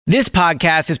This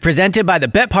podcast is presented by the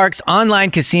BetParx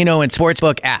online casino and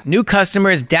sportsbook app. New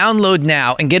customers download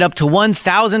now and get up to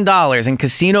 $1,000 in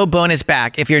casino bonus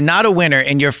back if you're not a winner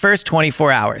in your first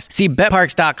 24 hours. See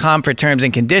BetParx.com for terms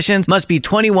and conditions. Must be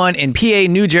 21 in PA,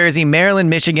 New Jersey, Maryland,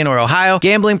 Michigan, or Ohio.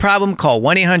 Gambling problem? Call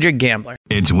 1-800-GAMBLER.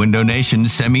 It's Window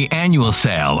Nation's semi-annual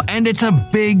sale, and it's a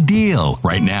big deal.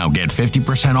 Right now, get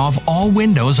 50% off all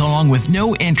windows along with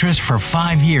no interest for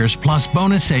 5 years plus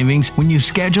bonus savings when you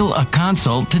schedule a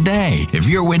consult today. If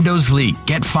your windows leak,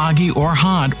 get foggy or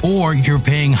hot, or you're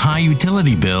paying high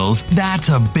utility bills, that's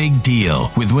a big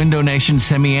deal. With Window Nation's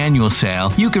semi-annual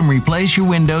sale, you can replace your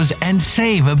windows and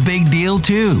save a big deal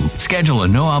too. Schedule a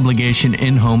no-obligation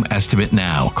in-home estimate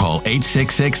now. Call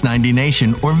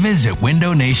 866-90NATION or visit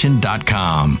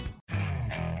windownation.com.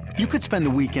 You could spend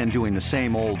the weekend doing the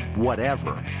same old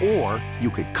whatever, or you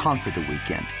could conquer the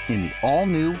weekend in the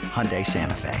all-new Hyundai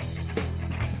Santa Fe.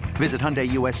 Visit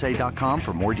HyundaiUSA.com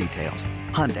for more details.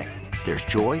 Hyundai, there's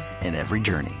joy in every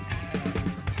journey.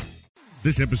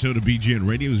 This episode of BGN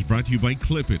Radio is brought to you by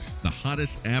Clip It, the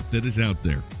hottest app that is out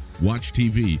there. Watch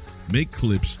TV, make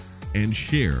clips, and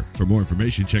share. For more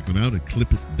information, check them out at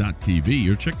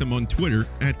clipit.tv or check them on Twitter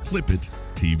at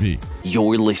clipit.tv.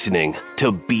 You're listening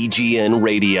to BGN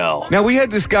Radio. Now, we had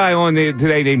this guy on there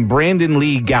today named Brandon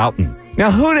Lee Gowton.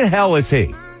 Now, who the hell is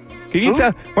he? Can you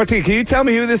tell, Martina, can you tell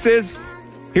me who this is?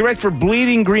 He writes for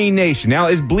Bleeding Green Nation. Now,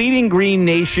 is Bleeding Green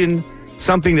Nation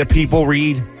something that people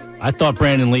read? I thought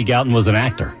Brandon Lee Gowton was an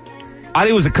actor. I think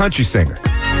he was a country singer.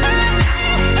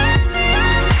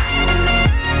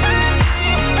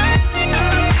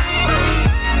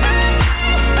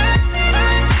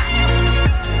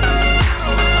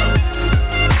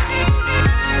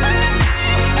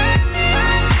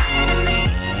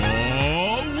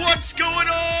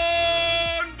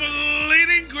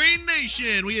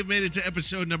 We have made it to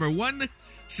episode number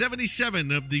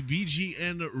 177 of the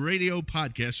BGN Radio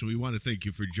Podcast. We want to thank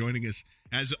you for joining us,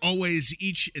 as always,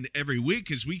 each and every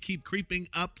week as we keep creeping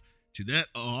up to that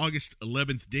August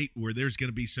 11th date where there's going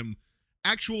to be some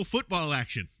actual football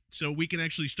action. So we can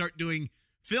actually start doing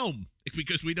film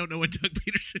because we don't know what Doug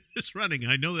Peterson is running.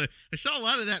 I know that I saw a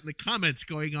lot of that in the comments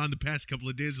going on the past couple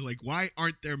of days. Like, why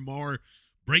aren't there more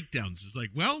breakdowns? It's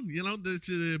like, well, you know, it's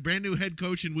a brand new head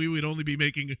coach and we would only be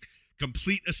making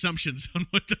complete assumptions on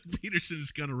what Doug Peterson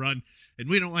is going to run, and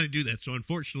we don't want to do that. So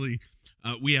unfortunately,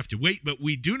 we have to wait, but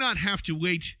we do not have to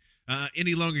wait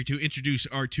any longer to introduce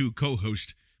our two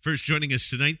co-hosts. First, joining us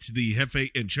tonight, the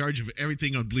Jefe in charge of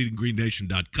everything on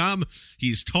BleedingGreenNation.com. He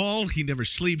is tall, he never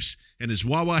sleeps, and his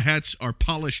Wawa hats are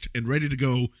polished and ready to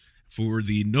go for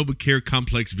the NovaCare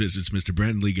Complex visits. Mr.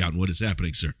 Brandon Lee Gowton, what is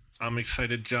happening, sir? I'm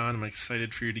excited, John. I'm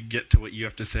excited for you to get to what you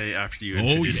have to say after you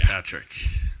introduce Patrick.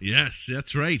 Yes,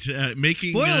 that's right.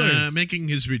 Making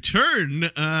his return.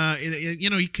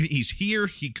 He's here.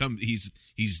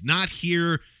 He's not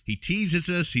here. He teases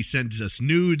us. He sends us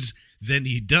nudes. Then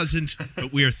he doesn't.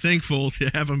 But we are thankful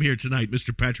to have him here tonight,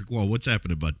 Mr. Patrick Wall. What's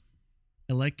happening, bud?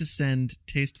 I like to send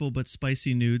tasteful but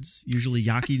spicy nudes. Usually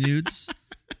yaki nudes.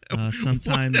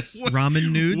 Sometimes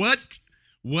ramen nudes.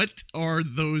 What are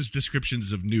those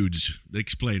descriptions of nudes?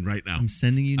 Explain right now. I'm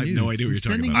sending you nudes. I have no idea what you're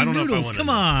talking about. I don't know if I want to. Come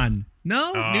on.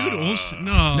 No? Noodles?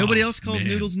 No. Nobody else calls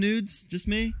noodles nudes? Just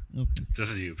me? Okay.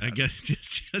 Just you, Patrick. I guess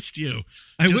just you.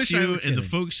 I just wish you I were and kidding. the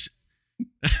folks.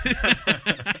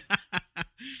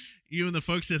 You and the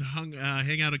folks that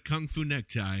hang out at Kung Fu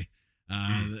Necktie.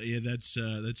 Yeah,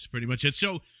 that's pretty much it.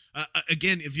 So,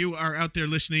 again, if you are out there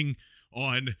listening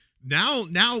on... Now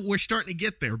we're starting to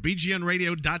get there.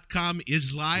 BGNradio.com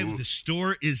is live. Ooh. The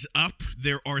store is up.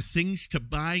 There are things to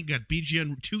buy. Got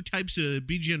two types of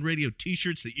BGN Radio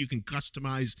t-shirts that you can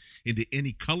customize into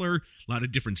any color. A lot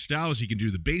of different styles. You can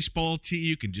do the baseball tee.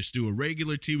 You can just do a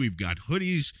regular tee. We've got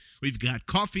hoodies. We've got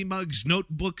coffee mugs,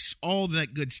 notebooks, all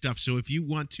that good stuff. So if you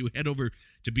want to head over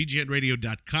to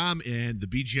BGNradio.com and the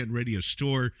BGN Radio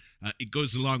store, it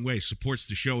goes a long way. Supports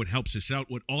the show. It helps us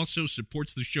out. What also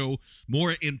supports the show,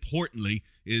 more importantly,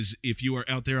 is if you are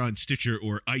out there on Stitcher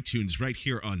or iTunes, right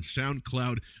here on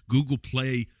SoundCloud, Google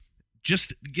Play,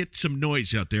 just get some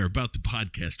noise out there about the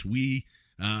podcast. We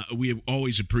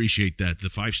always appreciate that. The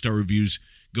 5-star reviews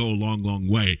go a long, long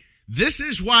way. This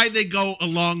is why they go a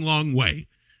long, long way.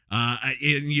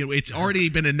 It's already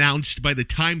been announced by the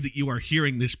time that you are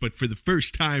hearing this, but for the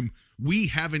first time, we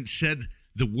haven't said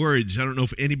the words. I don't know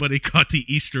if anybody caught the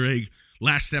Easter egg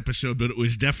last episode, but it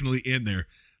was definitely in there.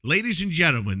 Ladies and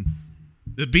gentlemen,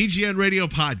 the BGN Radio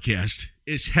Podcast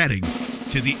is heading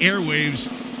to the airwaves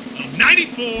of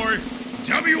 94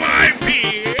 WIP.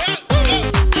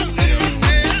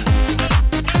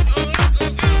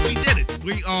 We did it.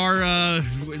 we are.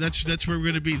 That's where we're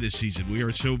going to be this season. We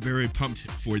are so very pumped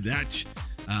for that.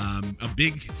 A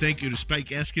big thank you to Spike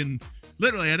Eskin.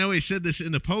 Literally, I know he said this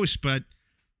in the post, but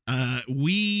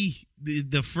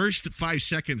the first 5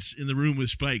 seconds in the room with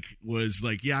Spike was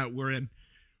like, yeah, we're in.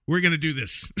 We're going to do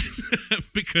this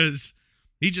because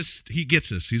he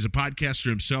gets us. He's a podcaster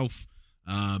himself.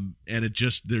 And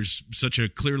there's such a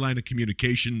clear line of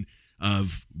communication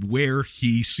of where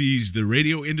he sees the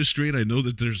radio industry. And I know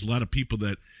that there's a lot of people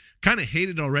that kind of hate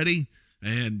it already.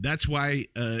 And that's why,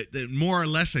 more or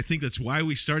less, I think that's why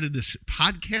we started this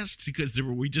podcast, because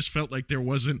we just felt like there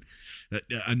wasn't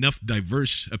enough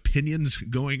diverse opinions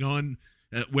going on,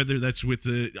 whether that's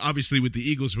obviously with the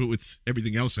Eagles, but with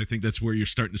everything else. I think that's where you're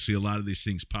starting to see a lot of these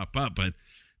things pop up. But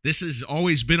this has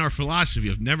always been our philosophy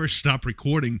of never stop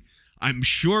recording. I'm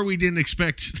sure we didn't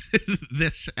expect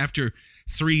this after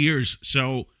 3 years.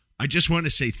 So I just want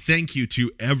to say thank you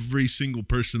to every single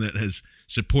person that has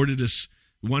supported us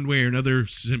one way or another,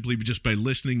 simply just by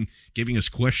listening, giving us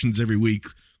questions every week,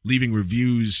 leaving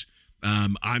reviews.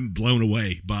 I'm blown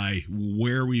away by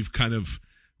where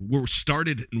we're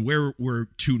started and where we're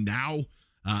to now.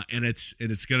 And it's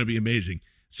going to be amazing.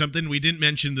 Something we didn't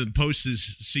mention in the post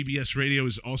is CBS Radio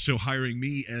is also hiring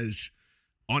me as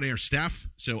on-air staff.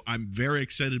 So I'm very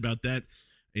excited about that.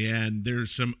 And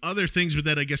there's some other things with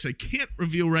that I guess I can't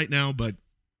reveal right now, but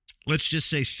let's just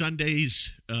say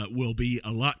Sundays will be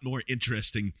a lot more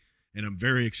interesting. And I'm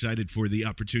very excited for the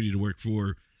opportunity to work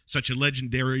for such a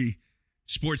legendary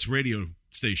sports radio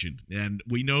station. And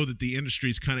we know that the industry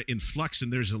is kind of in flux,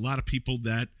 and there's a lot of people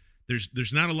that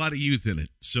there's not a lot of youth in it.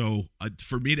 So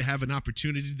for me to have an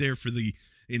opportunity there, for the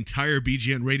entire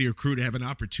BGN radio crew to have an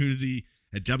opportunity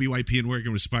at WIP and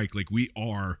working with Spike, like, we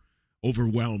are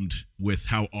overwhelmed with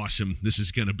how awesome this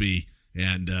is going to be.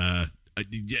 And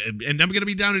I'm going to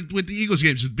be down with the Eagles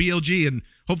games with BLG, and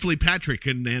hopefully Patrick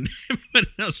and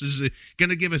everyone else is going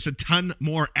to give us a ton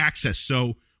more access.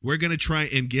 So we're going to try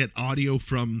and get audio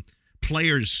from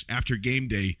players after game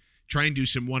day, try and do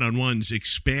some one-on-ones,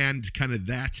 expand kind of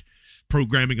that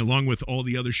programming along with all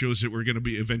the other shows that we're going to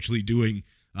be eventually doing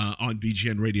on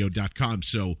bgnradio.com.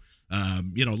 So,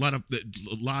 a lot of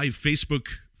live Facebook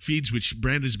feeds, which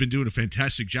Brandon's been doing a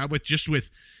fantastic job with, just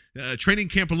with training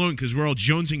camp alone, because we're all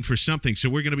jonesing for something. So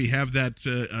we're going to have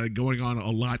that going on a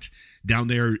lot down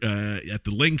there at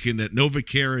the link and at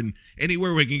NovaCare, and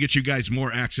anywhere we can get you guys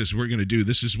more access, we're going to do.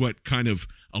 This is what kind of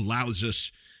allows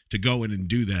us to go in and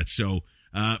do that. So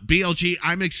BLG,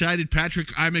 I'm excited. Patrick,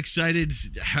 I'm excited.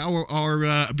 How are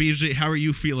BLG? How are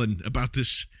you feeling about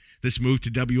this move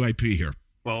to WIP here?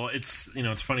 Well, it's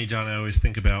funny, John. I always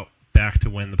think about back to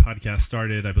when the podcast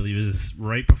started. I believe it was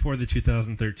right before the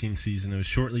 2013 season. It was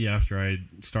shortly after I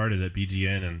started at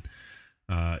BGN,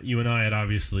 and you and I had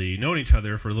obviously known each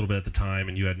other for a little bit at the time,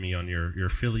 and you had me on your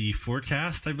Philly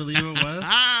forecast, I believe it was.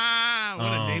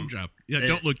 What a name drop. Yeah,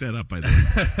 don't look that up, by the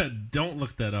way. Don't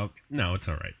look that up. No, it's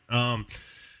all right.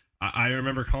 I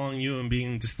remember calling you and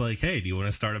being just like, hey, do you want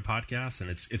to start a podcast?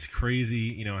 And it's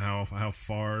crazy, how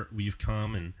far we've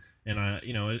come, and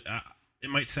it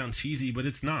might sound cheesy, but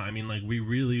it's not. I mean, like, we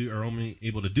really are only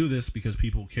able to do this because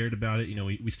people cared about it.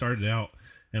 We started out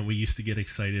and we used to get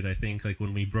excited, I think, like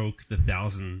when we broke the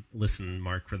 1,000 listen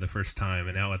mark for the first time,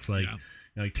 and now it's like,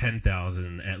 like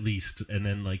 10,000 at least, and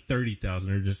then like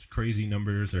 30,000 are just crazy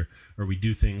numbers, or we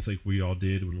do things like we all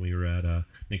did when we were at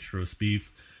Nick's Roast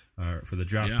Beef for the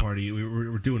draft party.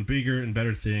 We're doing bigger and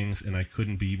better things, and I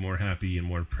couldn't be more happy and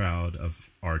more proud of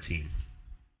our team.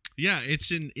 Yeah, it's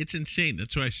insane.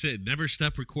 That's why I said never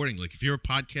stop recording. Like, if you're a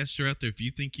podcaster out there, if you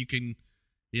think you can,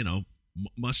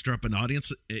 muster up an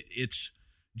audience,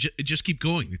 just keep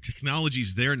going. The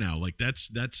technology's there now. Like, that's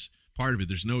part of it.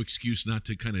 There's no excuse not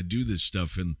to kind of do this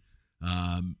stuff. And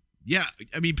yeah,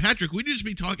 I mean, Patrick, we'd just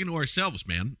be talking to ourselves,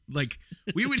 man. Like,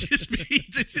 we would just be,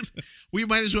 we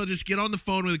might as well just get on the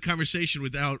phone with a conversation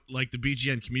without like the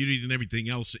BGN community and everything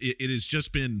else. It has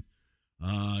just been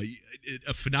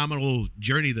a phenomenal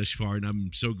journey thus far, and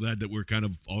I'm so glad that we're kind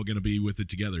of all going to be with it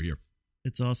together here.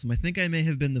 It's awesome. I think I may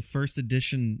have been the first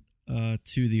addition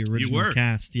to the original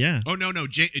cast. Yeah. Oh, no.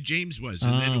 James was,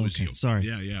 and then it was you. Sorry.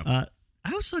 Yeah. I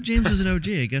always thought James was an OG.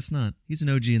 I guess not. He's an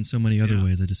OG in so many other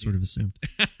ways. I just sort of assumed.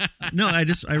 No,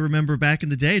 I remember back in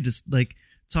the day just like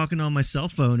talking on my cell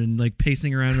phone and like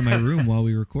pacing around in my room while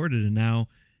we recorded, and now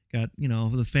got,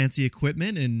 the fancy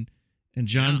equipment, and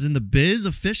John's in the biz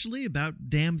officially. About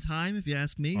damn time, if you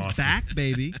ask me. Awesome. He's back,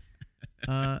 baby.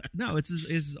 No,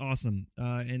 it's awesome.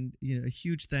 And a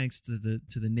huge thanks to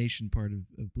the nation part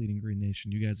of Bleeding Green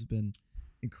Nation. You guys have been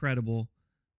incredible.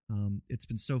 It's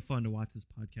been so fun to watch this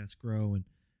podcast grow, and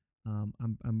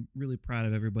I'm really proud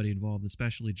of everybody involved,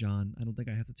 especially John. I don't think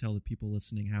I have to tell the people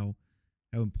listening how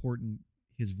important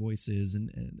his voice is and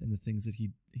the things that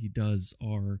he does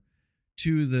are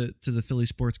to the Philly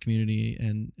sports community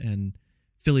and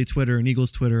Philly Twitter and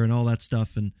Eagles Twitter and all that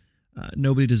stuff. And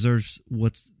nobody deserves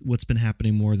what's been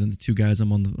happening more than the two guys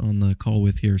I'm on the call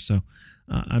with here. So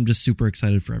I'm just super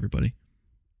excited for everybody.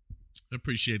 I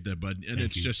appreciate that, bud. And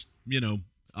it's just,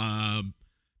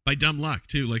 by dumb luck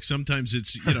too. Like sometimes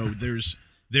it's,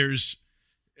 there's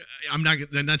I'm not,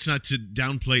 and that's not to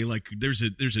downplay, like there's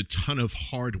a ton of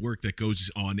hard work that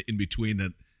goes on in between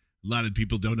that a lot of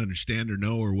people don't understand or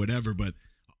know or whatever. But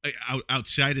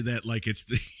outside of that, like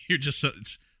it's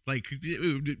like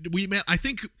we met, I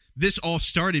think this all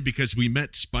started because we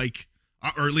met Spike,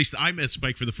 or at least I met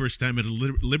Spike for the first time at a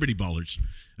Liberty Ballers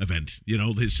event.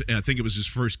 I think it was his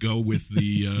first go with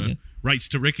the Rights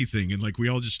to Ricky thing, and like we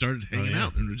all just started hanging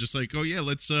out, and we're just like, oh yeah,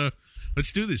 let's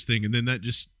do this thing, and then that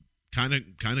just kind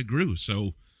of grew.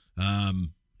 So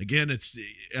again, it's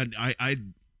I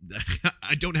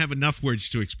don't have enough words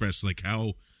to express like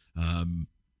how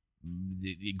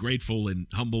grateful and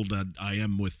humbled I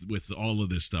am with all of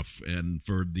this stuff, and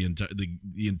for the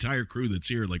entire crew that's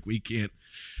here. Like we can't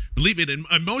believe it, and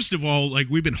most of all, like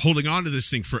we've been holding on to this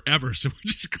thing forever, so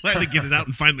we're just glad to get it out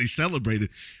and finally celebrate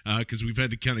it, because we've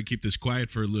had to kind of keep this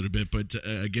quiet for a little bit. But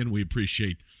again, we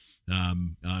appreciate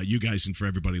you guys and for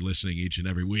everybody listening each and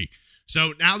every week.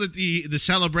 So now that the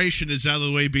celebration is out of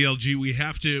the way, BLG, we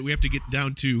have to get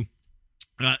down to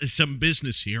some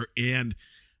business here, and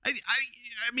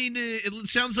I mean, it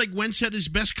sounds like Wentz had his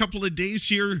best couple of days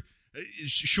here.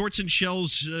 Shorts and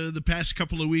shells the past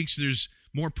couple of weeks. There's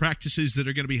more practices that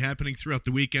are going to be happening throughout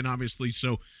the weekend, obviously.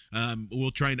 So we'll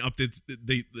try and update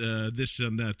this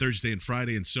on Thursday and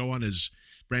Friday and so on, as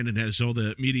Brandon has all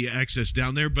the media access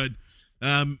down there. But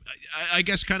I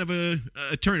guess kind of a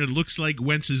turn. It looks like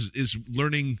Wentz is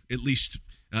learning, at least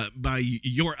by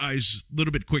your eyes, a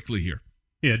little bit quickly here.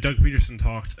 Yeah, Doug Peterson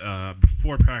talked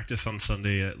before practice on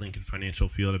Sunday at Lincoln Financial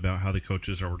Field about how the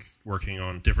coaches are working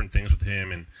on different things with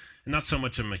him, and not so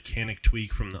much a mechanic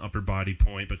tweak from the upper body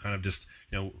point, but kind of just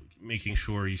making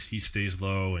sure he stays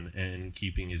low and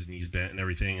keeping his knees bent and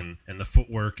everything, and the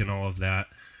footwork and all of that.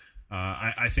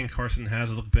 I think Carson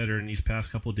has looked better in these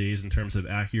past couple of days in terms of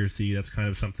accuracy. That's kind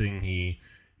of something he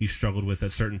struggled with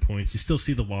at certain points. You still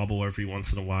see the wobble every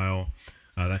once in a while.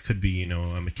 That could be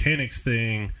a mechanics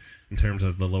thing. In terms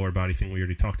of the lower body thing we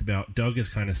already talked about, Doug has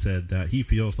kind of said that he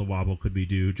feels the wobble could be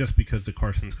due just because the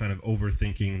Carson's kind of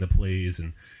overthinking the plays,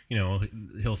 and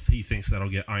he thinks that'll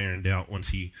get ironed out once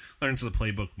he learns the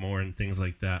playbook more and things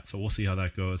like that. So we'll see how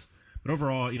that goes. But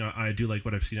overall, I do like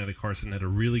what I've seen out of Carson. Had a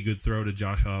really good throw to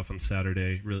Josh Huff on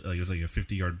Saturday. Really, it was like a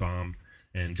 50-yard bomb,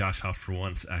 and Josh Huff for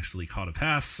once actually caught a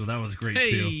pass, so that was great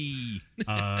too.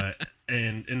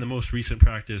 And in the most recent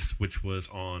practice, which was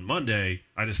on Monday,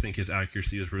 I just think his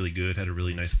accuracy was really good. Had a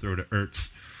really nice throw to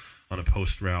Ertz on a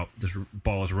post route. This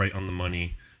ball is right on the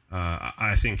money.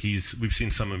 I think we've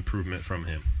seen some improvement from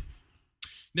him.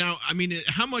 Now, I mean,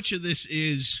 how much of this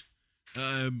is,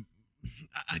 I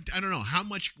don't know, how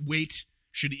much weight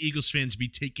should Eagles fans be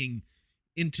taking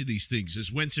into these things?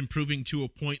 Is Wentz improving to a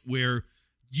point where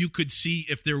you could see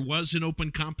if there was an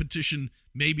open competition,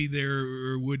 maybe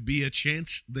there would be a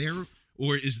chance there?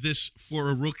 Or is this, for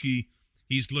a rookie,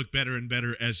 he's looked better and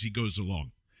better as he goes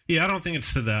along? Yeah, I don't think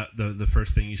it's to that the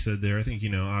first thing you said there. I think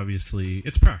obviously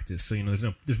it's practice, so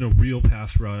there's no real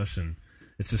pass rush, and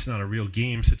it's just not a real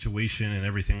game situation and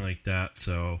everything like that.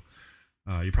 So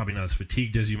you're probably not as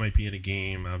fatigued as you might be in a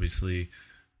game. Obviously,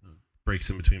 breaks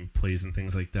in between plays and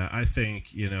things like that. I think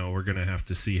we're gonna have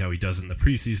to see how he does in the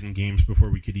preseason games before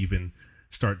we could even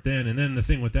start then. And then the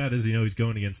thing with that is he's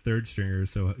going against third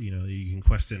stringers, so you can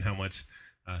question how much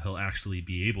he'll actually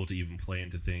be able to even play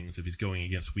into things if he's going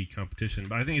against weak competition.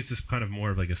 But I think it's just kind of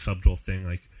more of like a subtle thing,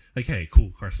 like hey,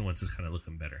 cool, Carson Wentz is kind of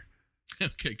looking better.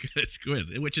 Okay, good. It's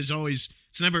good. Which is always,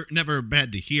 it's never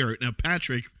bad to hear. Now,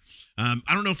 Patrick, I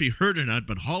don't know if he heard or not,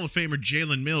 but Hall of Famer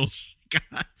Jalen Mills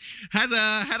had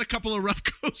a couple of rough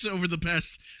goes over the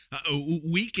past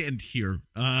weekend here,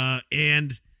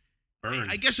 and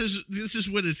I guess this is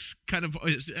what it's kind of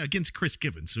against Chris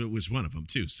Gibbons. So it was one of them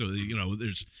too. So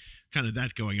there's kind of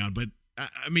that going on. But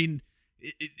I mean,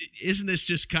 isn't this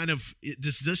just kind of,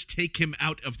 does this take him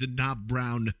out of the Knob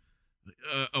Brown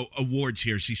awards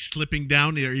here? Is he slipping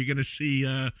down? Are you going to see?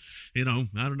 I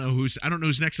don't know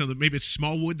who's next on the. Maybe it's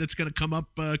Smallwood that's going to come up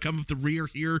the rear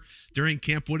here during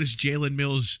camp. What does Jalen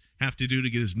Mills have to do to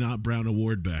get his Knob Brown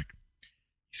award back?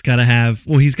 He's got to have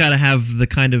the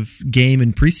kind of game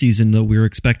in preseason that we were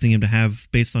expecting him to have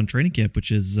based on training camp, which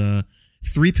is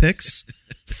 3 picks,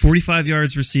 45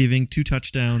 yards receiving, 2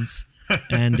 touchdowns,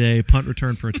 and a punt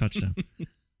return for a touchdown.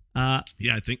 Yeah,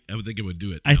 I would think it would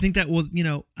do it. I think that will,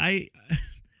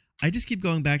 I just keep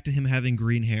going back to him having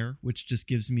green hair, which just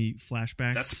gives me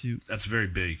flashbacks That's very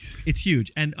big. It's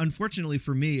huge. And unfortunately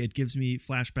for me, it gives me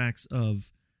flashbacks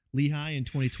of Lehigh in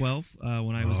 2012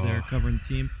 when I was there covering the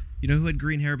team. You know who had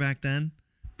green hair back then?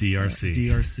 DRC.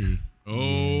 DRC.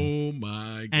 Oh,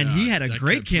 my God. And he had a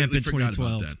great camp in forgot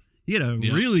 2012. about that. He had a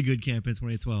really good camp in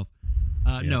 2012.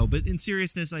 No, but in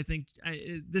seriousness, I think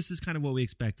this is kind of what we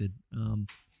expected.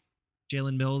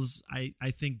 Jalen Mills, I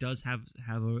think, does have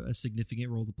a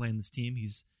significant role to play in this team.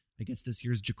 He's, I guess, this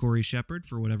year's Ja'Cory Shepherd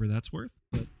for whatever that's worth.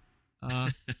 But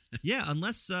yeah,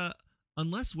 unless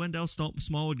Wendell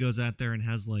Smallwood goes out there and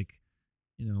has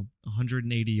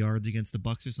 180 yards against the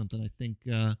Bucs or something, I think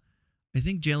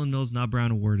Jalen Mills' Nob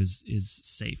Brown Award is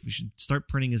safe. We should start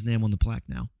printing his name on the plaque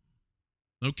now.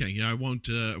 Okay, yeah, I won't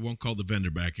call the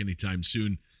vendor back anytime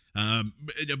soon.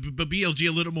 But BLG,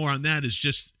 a little more on that is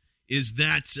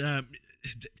that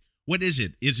what is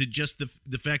it? Is it just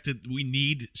the fact that we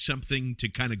need something to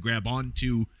kind of grab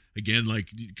onto again,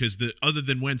 because other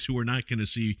than Wentz, who we're not going to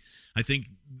see, I think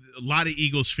a lot of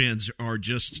Eagles fans are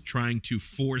just trying to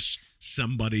force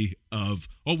somebody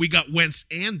we got Wentz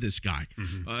and this guy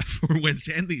for Wentz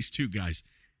and these two guys.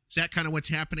 Is that kind of what's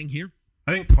happening here?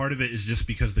 I think part of it is just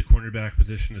because the cornerback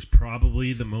position is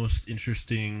probably the most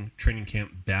interesting training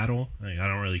camp battle. I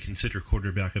don't really consider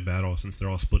quarterback a battle since they're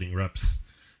all splitting reps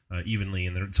evenly,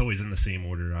 and it's always in the same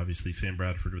order. Obviously, Sam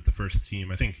Bradford with the first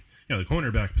team. I think the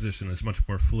cornerback position is much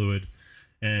more fluid.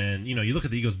 And, you look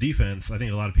at the Eagles' defense, I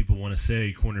think a lot of people want to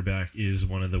say cornerback is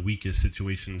one of the weakest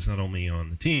situations, not only on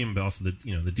the team, but also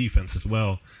the defense as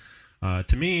well.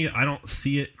 To me, I don't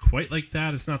see it quite like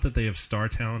that. It's not that they have star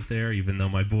talent there, even though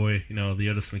my boy,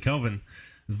 Leotis McKelvin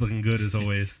is looking good as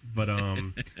always. But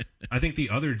I think the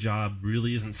other job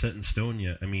really isn't set in stone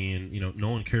yet. I mean,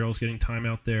 Nolan Carroll's getting time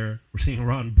out there. We're seeing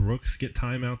Ron Brooks get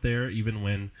time out there, even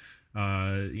when,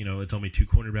 it's only 2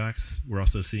 cornerbacks. We're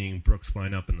also seeing Brooks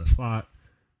line up in the slot.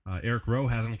 Eric Rowe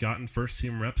hasn't gotten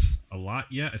first-team reps a lot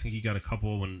yet. I think he got a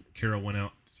couple when Carroll went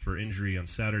out for injury on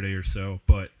Saturday or so,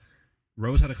 but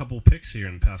Rose had a couple of picks here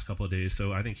in the past couple of days,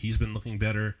 so I think he's been looking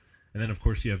better. And then, of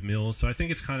course, you have Mills. So I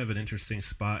think it's kind of an interesting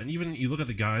spot. And even you look at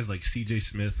the guys like C.J.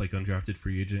 Smith, undrafted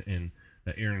free agent, and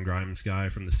that Aaron Grimes guy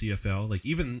from the CFL.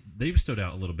 Even they've stood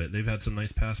out a little bit. They've had some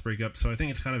nice pass breakups. So I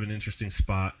think it's kind of an interesting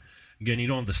spot. Again, you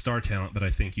don't have the star talent, but I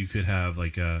think you could have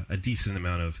a decent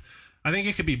amount of. I think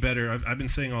it could be better. I've been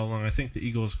saying all along, I think the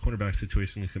Eagles' cornerback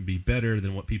situation could be better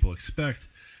than what people expect,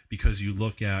 because you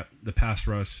look at the pass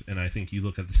rush, and I think you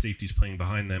look at the safeties playing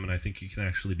behind them, and I think it can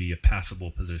actually be a passable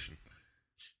position.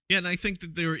 Yeah, and I think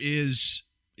that there is,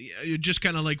 just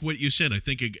kind of like what you said, I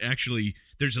think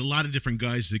there's a lot of different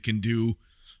guys that can do,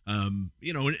 a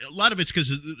lot of it's because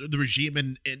of the regime,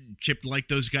 and Chip liked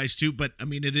those guys too, but, I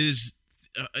mean, it is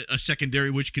a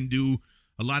secondary which can do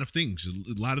a lot of things.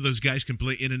 A lot of those guys can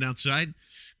play in and outside.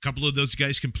 A couple of those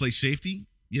guys can play safety.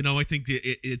 I think that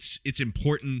it's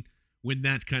important when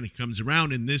that kind of comes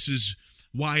around, and this is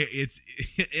why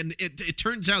it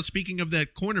turns out, speaking of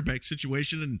that cornerback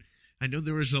situation, and I know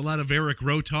there was a lot of Eric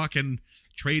Rowe talk and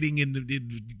trading in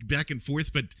back and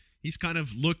forth, but he's kind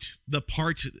of looked the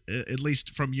part, at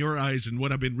least from your eyes and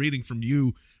what I've been reading from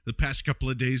you the past couple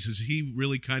of days. Has he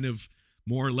really kind of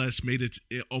more or less made it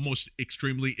almost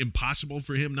extremely impossible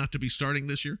for him not to be starting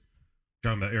this year?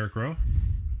 Talking about Eric Rowe?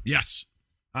 Yes.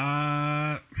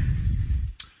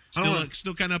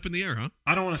 Still kind of up in the air, huh?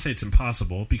 I don't want to say it's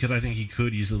impossible, because I think he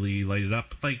could easily light it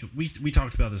up. We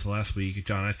talked about this last week,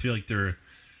 John. I feel like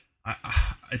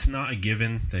it's not a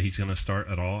given that he's going to start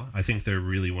at all. I think they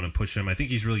really want to push him. I think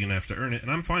he's really going to have to earn it,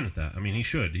 and I'm fine with that. I mean, he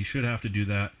should have to do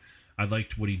that. I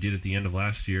liked what he did at the end of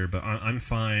last year, but I'm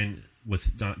fine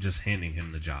with not just handing him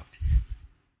the job.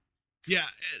 Yeah,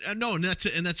 no, and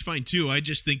that's fine too. I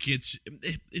just think it's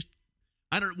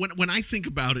I don't when I think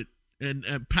about it, and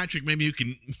Patrick, maybe you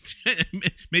can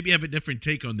maybe have a different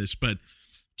take on this, but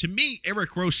to me,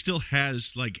 Eric Rowe still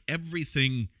has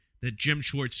everything that Jim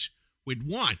Schwartz would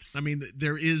want. I mean,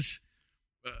 there is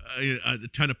a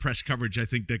ton of press coverage, I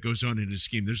think, that goes on in his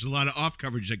scheme. There's a lot of off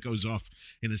coverage that goes off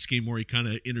in his scheme where he kind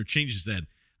of interchanges that.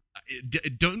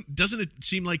 Doesn't it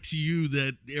seem like to you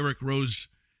that Eric Rowe's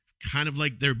kind of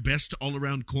like their best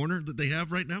all-around corner that they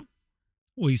have right now?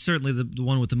 Well, he's certainly the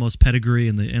one with the most pedigree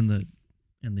and the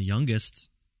youngest.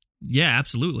 Yeah,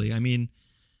 absolutely. I mean,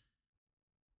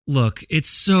 look, it's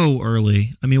so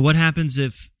early. I mean, what happens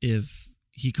if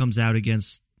he comes out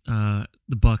against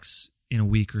the Bucs in a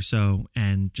week or so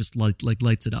and just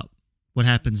lights it up? What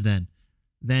happens then?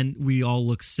 Then we all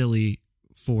look silly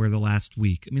for the last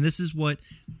week. I mean, this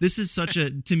is such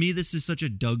a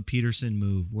Doug Peterson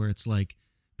move where it's like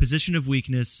position of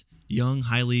weakness, young,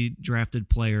 highly drafted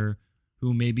player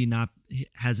who maybe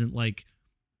hasn't like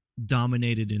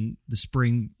dominated in the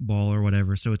spring ball or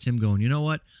whatever. So it's him going, you know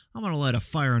what? I'm going to light a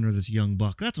fire under this young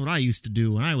buck. That's what I used to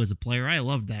do when I was a player. I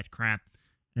loved that crap.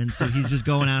 And so he's just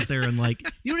going out there and like,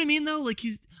 you know what I mean though? Like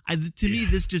to me,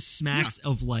 this just smacks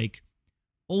of like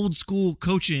old school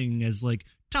coaching as like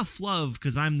tough love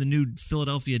because I'm the new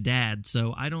Philadelphia dad.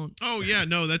 So I don't. Oh yeah,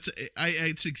 no,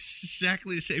 it's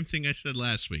exactly the same thing I said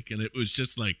last week, and it was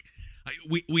just like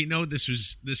we know this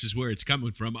is where it's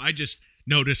coming from. I just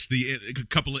noticed a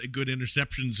couple of good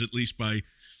interceptions, at least by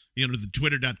the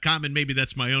Twitter.com, and maybe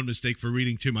that's my own mistake for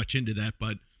reading too much into that,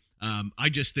 but I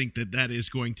just think that is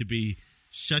going to be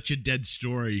such a dead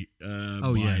story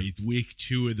by week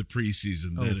 2 of the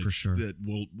preseason. For sure. That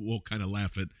we'll kind of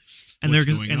laugh at. And there's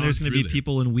going to be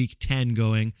people in week 10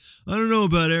 going, I don't know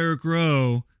about Eric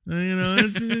Rowe.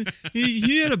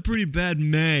 He had a pretty bad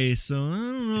May, so I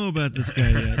don't know about this guy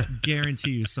yet.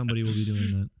 Guarantee you somebody will be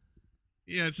doing that.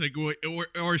 Yeah, it's like,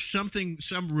 or something,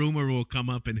 some rumor will come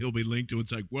up and he'll be linked to it.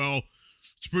 It's like, well,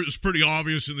 it's pretty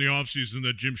obvious in the offseason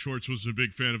that Jim Schwartz was a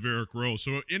big fan of Eric Rowe,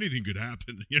 so anything could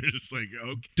happen. You're just like,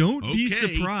 okay. Don't be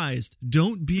surprised.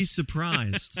 Don't be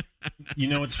surprised.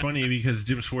 It's funny because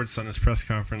Jim Schwartz on his press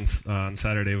conference on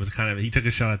Saturday was he took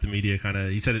a shot at the media,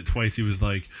 he said it twice. He was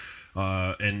like,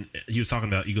 and he was talking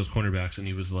about Eagles cornerbacks, and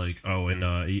he was like,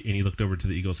 and he looked over to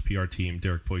the Eagles PR team,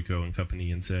 Derek Poyko and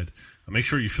company, and said, make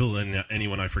sure you fill in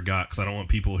anyone I forgot, because I don't want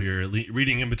people here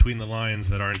reading in between the lines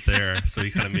that aren't there. So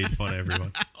he kind of made fun of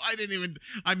everyone.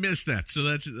 I missed that. So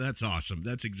that's awesome.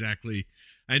 That's exactly.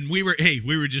 And we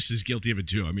were just as guilty of it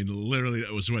too. I mean, literally,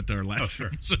 that was what our last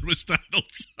episode was titled.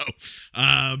 So,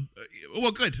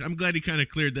 well, good. I'm glad he kind of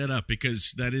cleared that up,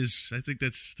 because I think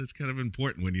that's kind of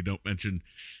important when you don't mention,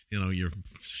 your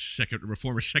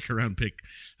former second round pick,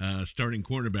 starting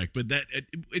cornerback. But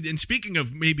and speaking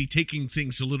of maybe taking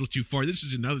things a little too far, this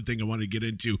is another thing I want to get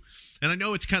into. And I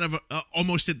know it's kind of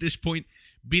almost at this point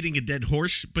beating a dead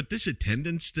horse, but this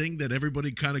attendance thing that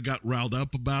everybody kind of got riled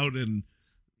up about, and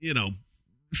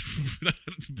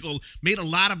made a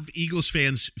lot of Eagles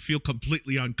fans feel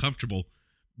completely uncomfortable,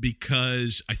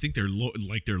 because I think their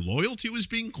loyalty was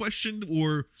being questioned,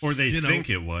 or they think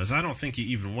it was. I don't think it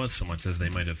even was so much as they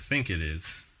might have think it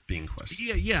is being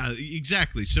questioned. Yeah,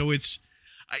 exactly. So it's,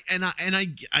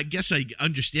 I guess I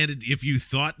understand it if you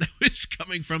thought that was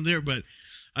coming from there, but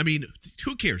I mean,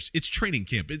 who cares? It's training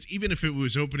camp. Even if it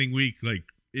was opening week, like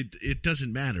it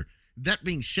doesn't matter. That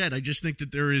being said, I just think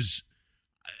that there is.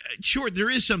 Sure, there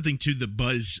is something to the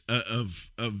buzz of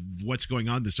what's going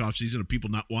on this offseason, of people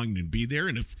not wanting to be there.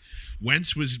 And if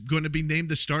Wentz was going to be named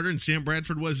the starter and Sam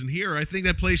Bradford wasn't here, I think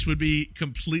that place would be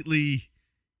completely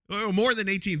more than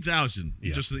 18,000.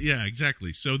 Yeah.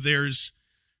 Exactly. So there's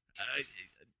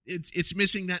it's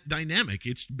missing that dynamic.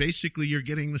 It's basically you're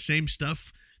getting the same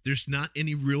stuff. There's not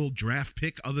any real draft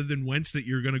pick other than Wentz that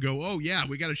you're going to go, oh yeah,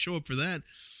 we got to show up for that.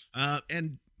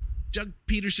 And Doug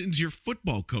Peterson's your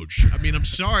football coach. I mean, I'm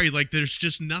sorry. Like, there's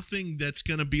just nothing that's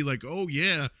going to be like, oh,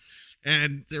 yeah.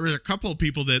 And there were a couple of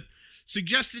people that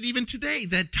suggested even today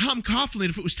that Tom Coughlin,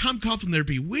 if it was Tom Coughlin, there'd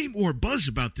be way more buzz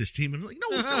about this team. And I'm like,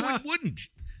 no, it wouldn't.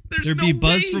 There'd be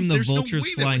buzz from the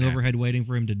vultures flying overhead waiting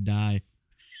for him to die.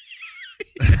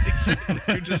 Yeah,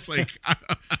 exactly. You're just like...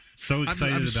 so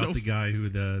excited about the guy who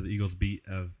the Eagles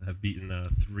have beaten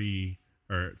 3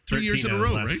 years in a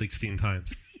row, last right? 16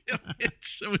 times.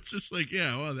 So it's just like,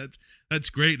 yeah, well, that's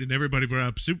great. And everybody brought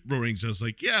up Super Bowl rings. I was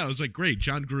like, great.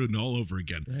 John Gruden all over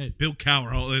again. Right. Bill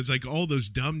Cowher. It's like all those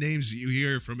dumb names that you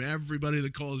hear from everybody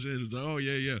that calls in. It's like, oh,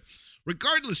 yeah.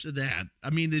 Regardless of that, I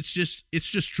mean, it's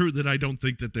just true that I don't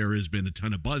think that there has been a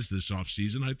ton of buzz this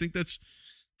offseason. I think that's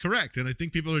correct. And I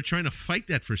think people are trying to fight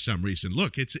that for some reason.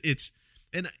 Look, it's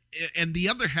and the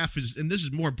other half is, and this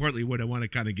is more importantly what I want to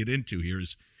kind of get into here,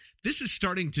 is this is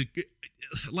starting to,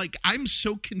 like, I'm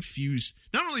so confused,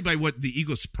 not only by what the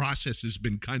Eagles process has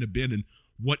been and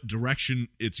what direction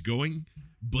it's going,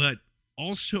 but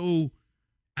also,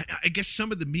 I guess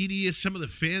some of the media, some of the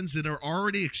fans that are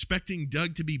already expecting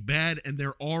Doug to be bad, and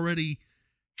they're already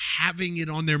having it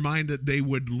on their mind that they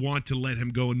would want to let him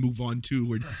go and move on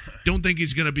to, or don't think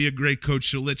he's going to be a great coach.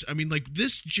 So they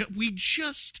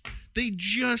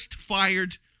just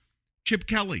fired Chip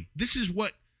Kelly. This is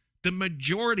what the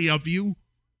majority of you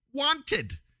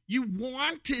wanted. You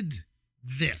wanted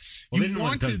this. Well, you they didn't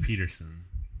want Doug Peterson.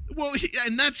 Well,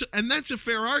 and that's a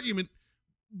fair argument.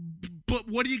 But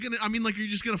what are you gonna? I mean, like, you're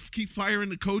just gonna keep firing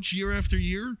the coach year after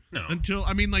year? No. Until,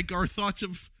 I mean, like, our thoughts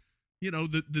of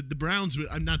the Browns,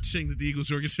 I'm not saying that the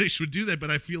Eagles organization would do that, but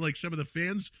I feel like some of the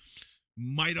fans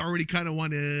might already kind of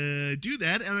want to do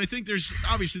that. And I think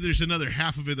there's another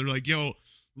half of it. They're like, yo,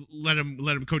 let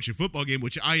him coach a football game,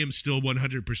 which I am still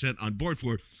 100% on board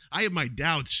for. I have my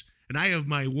doubts and I have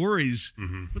my worries,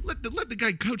 but let the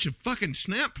guy coach a fucking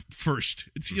snap first.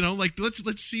 It's,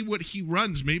 let's see what he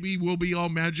runs. Maybe we'll be all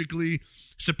magically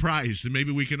surprised, and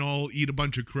maybe we can all eat a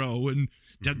bunch of crow, and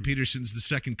Doug Peterson's the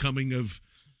second coming of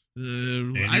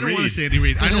I don't want to say Andy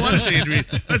Reid. I don't want to say Andy Reid.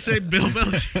 Let's say Bill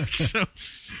Belichick. So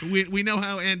we know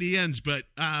how Andy ends, but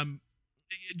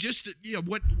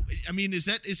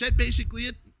is that basically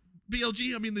it?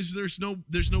 BLG. I mean, there's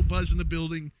no buzz in the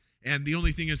building, and the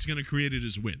only thing that's going to create it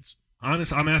is wins.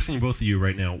 Honest, I'm asking both of you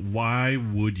right now. Why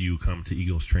would you come to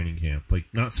Eagles training camp? Like,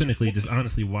 not cynically, just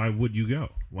honestly, why would you go?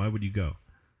 Why would you go?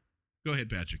 Go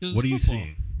ahead, Patrick. What are you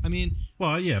seeing? I mean,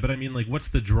 well, yeah, but I mean, like, what's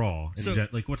the draw?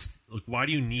 Why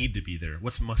do you need to be there?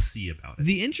 What's must see about it?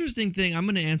 The interesting thing, I'm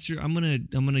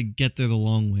gonna get there the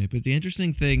long way, but the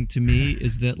interesting thing to me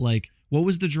is that, like, what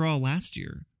was the draw last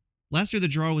year? Last year, the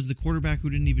draw was the quarterback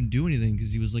who didn't even do anything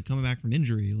because he was like coming back from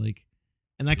injury, like,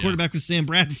 and that quarterback was Sam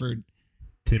Bradford.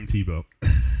 Tim Tebow.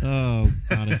 Oh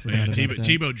God, I forgot about that.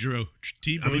 Tebow Drew.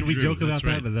 I mean, we joke about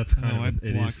that, but that's kind of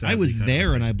it is. I was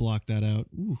there and I blocked that out.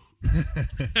 Ooh.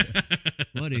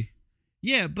 Bloody.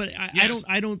 Yeah, but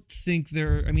I don't think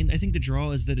I think the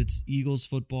draw is that it's Eagles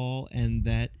football and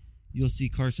that you'll see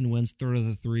Carson Wentz throw to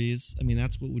the threes. I mean,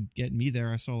 that's what would get me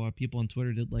there. I saw a lot of people on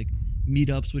Twitter did like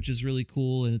meetups, which is really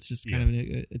cool, and it's just kind of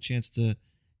a chance to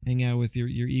hang out with your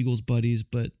Eagles buddies.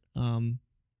 But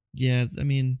yeah, I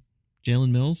mean,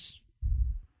 Jalen Mills.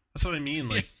 That's what I mean.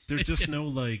 Like, there's just no,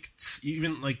 like,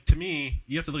 even, like, to me,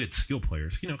 you have to look at skill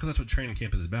players, because that's what training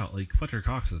camp is about. Like, Fletcher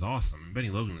Cox is awesome. Benny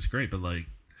Logan is great, but, like,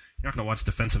 you're not going to watch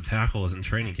defensive tackles in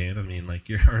training camp. I mean, like,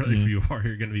 if you are,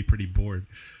 you're going to be pretty bored.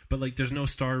 But, like, there's no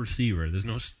star receiver.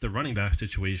 The running back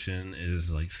situation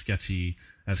is, like, sketchy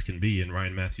as can be, and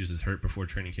Ryan Matthews is hurt before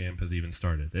training camp has even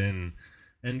started.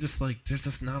 And just, like, there's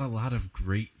just not a lot of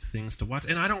great things to watch.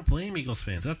 And I don't blame Eagles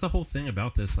fans. That's the whole thing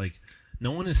about this. Like,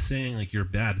 no one is saying, like, you're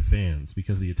bad fans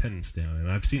because the attendance down.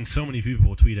 And I've seen so many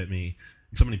people tweet at me,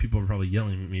 and so many people are probably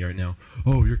yelling at me right now,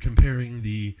 oh, you're comparing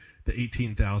the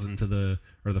 18,000 to the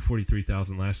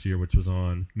 43,000 last year, which was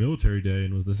on Military Day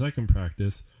and was the second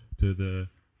practice, to the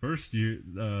first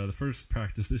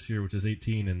practice this year, which is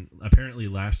 18, and apparently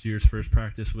last year's first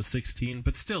practice was 16,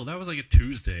 but still, that was like a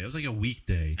Tuesday. It was like a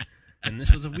weekday. And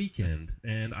this was a weekend,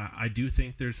 and I do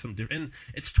think there's some difference. And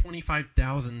it's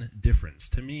 25,000 difference.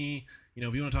 To me,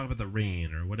 if you want to talk about the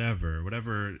rain or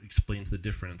whatever explains the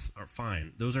difference, are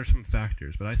fine. Those are some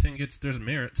factors. But I think there's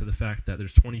merit to the fact that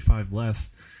there's 25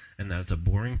 less, and that it's a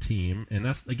boring team. And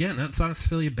that's not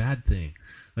necessarily a bad thing.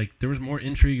 Like, there was more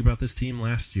intrigue about this team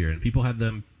last year, and people had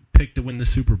them picked to win the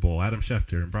Super Bowl. Adam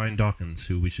Schefter and Brian Dawkins,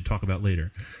 who we should talk about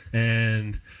later,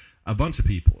 and a bunch of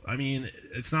people. I mean,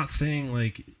 it's not saying,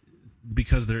 like,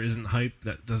 because there isn't hype,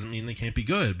 that doesn't mean they can't be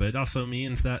good, but it also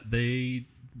means that they,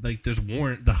 like, there's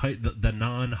the hype, the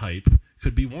non-hype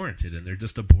could be warranted, and they're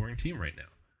just a boring team right now.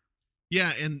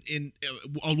 Yeah, and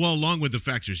along with the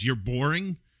factors, you're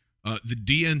boring. The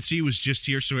DNC was just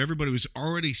here, so everybody was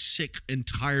already sick and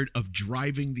tired of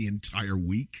driving the entire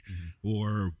week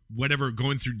or whatever,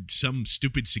 going through some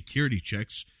stupid security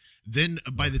checks. Then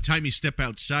by the time you step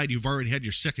outside, you've already had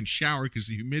your second shower because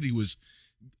the humidity was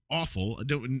awful.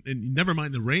 And never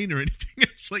mind the rain or anything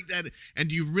else like that. And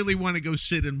do you really want to go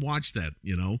sit and watch that,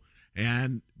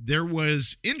 And there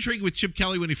was intrigue with Chip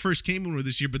Kelly when he first came in with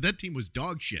this year, but that team was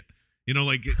dog shit.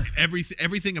 Like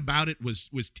everything about it was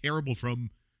terrible.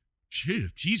 From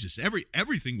Jesus,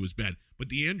 everything was bad. But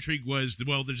the intrigue was,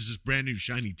 well, there's this brand new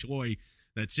shiny toy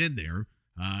that's in there,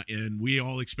 and we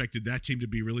all expected that team to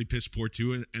be really piss poor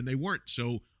too, and they weren't.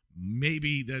 So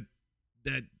maybe that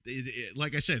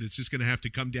like I said, it's just going to have to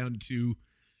come down to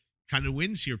kind of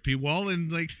wins here, P. Wall,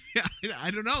 and like I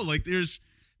don't know, like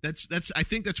that's I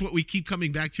think that's what we keep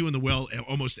coming back to in the well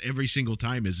almost every single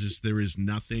time is there is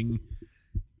nothing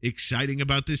exciting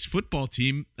about this football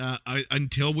team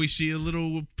until we see a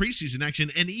little preseason action,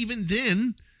 and even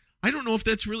then, I don't know if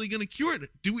that's really going to cure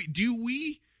it. Do we?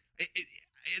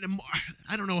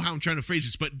 I don't know how I'm trying to phrase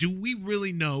this, but do we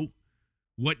really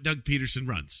what Doug Peterson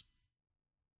runs?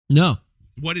 No.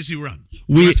 What does he run?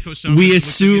 We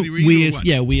assume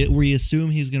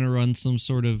he's going to run some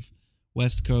sort of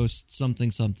West Coast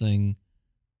something,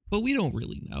 but we don't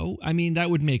really know. I mean, that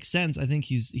would make sense. I think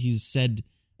he's said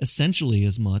essentially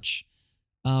as much,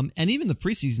 and even the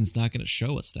preseason's not going to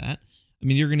show us that. I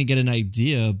mean, you're going to get an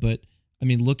idea, but I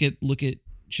mean, look at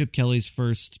Chip Kelly's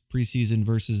first preseason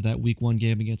versus that Week 1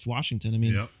 game against Washington. I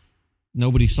mean,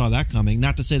 nobody saw that coming.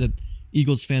 Not to say that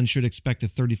Eagles fans should expect a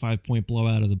 35-point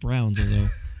blowout of the Browns, although,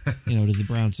 it is the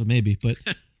Browns, so maybe. But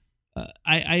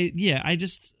I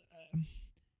just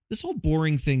this whole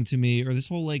boring thing to me, or this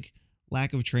whole like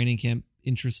lack of training camp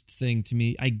interest thing to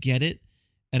me, I get it,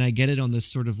 and I get it on this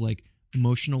sort of like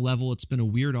emotional level. It's been a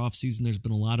weird offseason. There's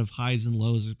been a lot of highs and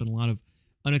lows. There's been a lot of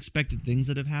unexpected things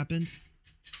that have happened.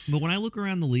 But when I look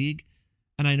around the league,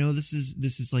 and I know this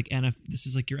is like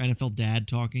your NFL dad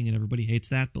talking, and everybody hates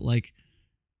that, but like,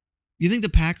 you think the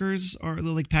Packers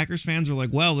fans are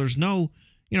like, well, there's no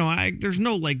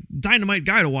like dynamite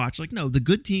guy to watch. Like, no, the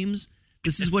good teams,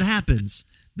 this is what happens.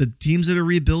 The teams that are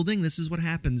rebuilding, this is what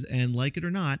happens. And like it or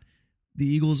not, the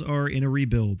Eagles are in a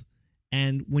rebuild.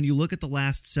 And when you look at the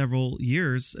last several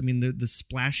years, I mean, the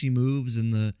splashy moves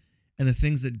and the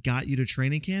things that got you to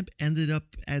training camp ended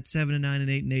up at 7-9 and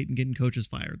 8-8 and getting coaches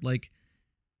fired. Like,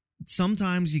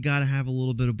 sometimes you got to have a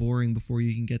little bit of boring before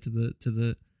you can get to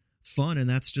the fun, and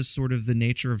that's just sort of the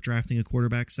nature of drafting a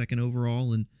quarterback second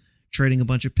overall and trading a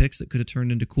bunch of picks that could have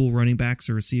turned into cool running backs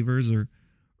or receivers or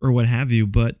what have you.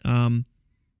 But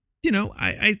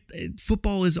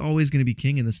football is always going to be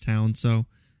king in this town, so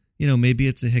maybe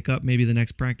it's a hiccup. Maybe the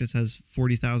next practice has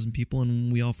 40,000 people,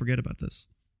 and we all forget about this.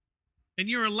 And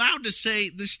you're allowed to say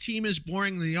this team is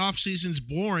boring, the offseason's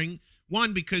boring.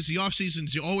 One, because the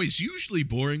offseason's always usually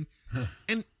boring,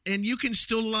 and you can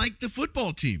still like the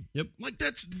football team. Yep. Like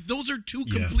those are two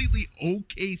completely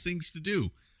okay things to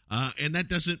do. And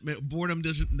that boredom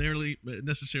doesn't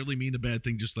necessarily mean a bad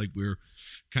thing, just like we're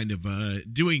kind of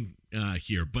doing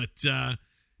here. But,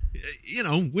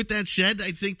 with that said,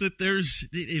 I think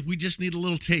that we just need a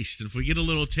little taste. And if we get a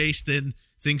little taste, then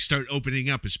things start opening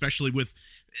up, especially with,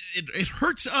 it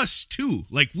hurts us too.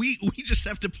 Like we just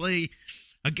have to play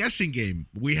a guessing game.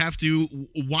 We have to,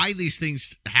 why these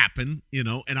things happen,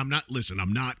 and I'm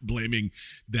not blaming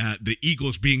that the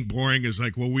Eagles being boring is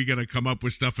like, well, we got to come up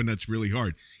with stuff and that's really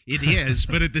hard. It is,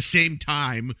 but at the same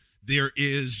time,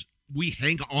 we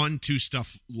hang on to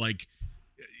stuff like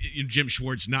Jim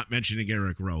Schwartz not mentioning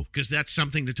Eric Rowe, because that's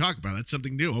something to talk about. That's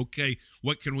something new. Okay,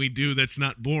 what can we do that's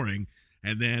not boring?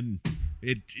 And then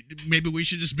maybe we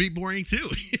should just be boring too.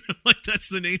 Like that's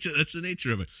the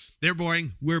nature of it. They're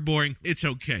boring. We're boring. It's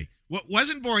okay. What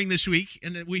wasn't boring this week,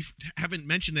 and we haven't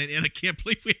mentioned that, and I can't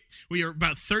believe we are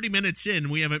about 30 minutes in.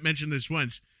 We haven't mentioned this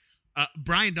once.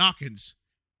 Brian Dawkins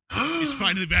is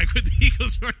finally back with the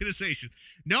Eagles organization.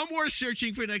 No more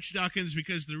searching for next Dawkins,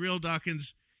 because the real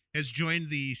Dawkins has joined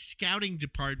the scouting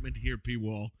department here,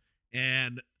 P-Wall.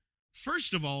 And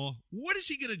first of all, what is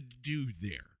he going to do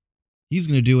there? He's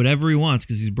going to do whatever he wants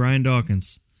because he's Brian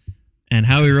Dawkins, and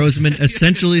Howie Roseman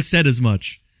essentially said as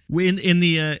much. When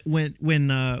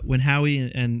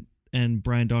Howie and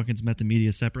Brian Dawkins met the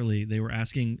media separately, they were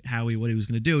asking Howie what he was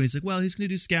going to do, and he's like, "Well, he's going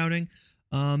to do scouting,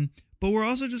 but we're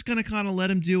also just going to kind of let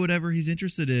him do whatever he's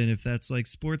interested in, if that's like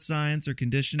sports science or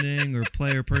conditioning or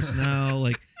player personnel."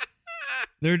 Like,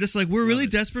 they're just like, we're really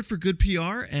desperate for good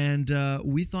PR, and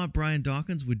we thought Brian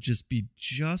Dawkins would just be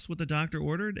just what the doctor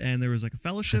ordered, and there was like a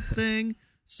fellowship thing,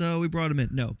 so we brought him in.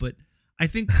 No, but I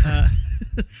think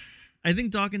I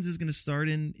think Dawkins is going to start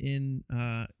in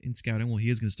scouting. Well, he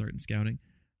is going to start in scouting,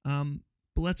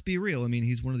 but let's be real. I mean,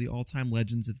 he's one of the all-time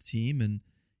legends of the team, and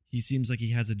he seems like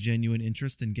he has a genuine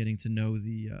interest in getting to know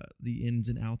the ins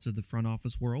and outs of the front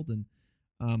office world, and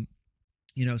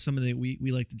some of the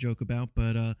we like to joke about,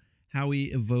 but.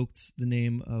 Howie evoked the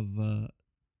name of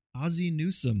Ozzie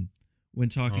Newsome when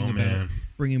talking about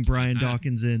bringing Brian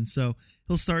Dawkins in. So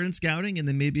he'll start in scouting, and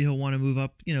then maybe he'll want to move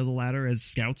up, the ladder as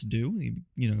scouts do.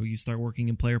 You start working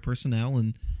in player personnel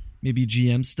and maybe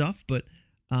GM stuff. But,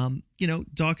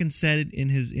 Dawkins said it in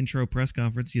his intro press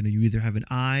conference, you either have an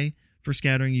eye for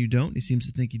scouting or you don't. He seems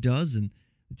to think he does. And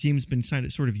the team's been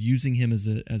sort of using him as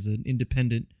an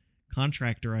independent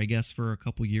contractor, I guess, for a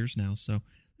couple years now. So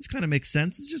this kind of makes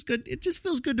sense. It's just good. It just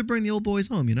feels good to bring the old boys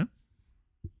home,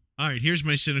 All right, here's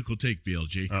my cynical take,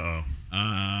 VLG. Uh-oh.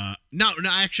 No,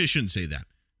 actually I shouldn't say that.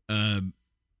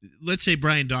 Let's say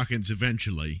Brian Dawkins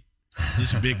eventually,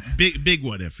 this is a big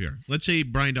what if here. Let's say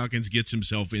Brian Dawkins gets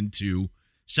himself into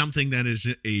something that is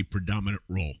a predominant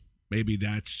role. Maybe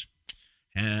that's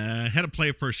head of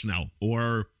player personnel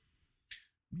or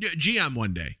GM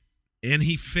one day, and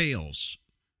he fails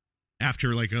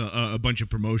after like a bunch of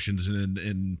promotions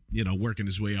and working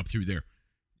his way up through there.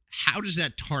 How does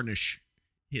that tarnish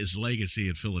his legacy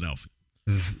at Philadelphia?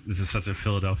 This is such a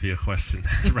Philadelphia question,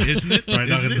 right? Isn't it? Brian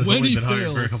Dawkins has only been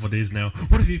hired for a couple of days now.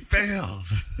 What if he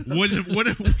fails? What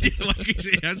if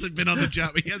he hasn't been on the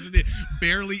job? He hasn't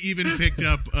barely even picked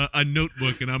up a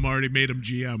notebook, and I'm already made him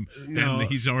GM, and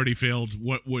he's already failed.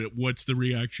 What's the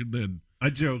reaction then? I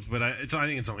joke, but I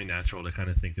think it's only natural to kind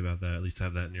of think about that, at least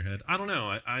have that in your head. I don't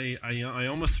know. I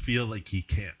almost feel like he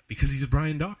can't because he's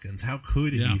Brian Dawkins. How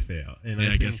could he fail? And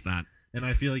I guess not. And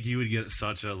I feel like he would get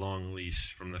such a long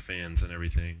leash from the fans and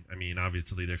everything. I mean,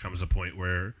 obviously there comes a point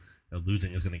where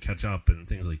losing is going to catch up and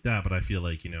things like that. But I feel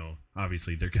like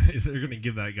obviously they're going to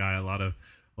give that guy a lot of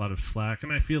slack.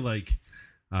 And I feel like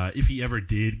if he ever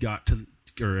did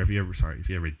if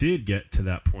he ever did get to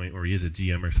that point where he is a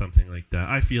GM or something like that,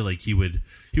 I feel like he would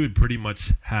pretty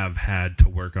much have had to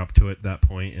work up to it at that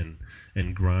point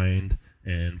and grind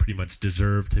and pretty much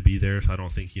deserve to be there. So I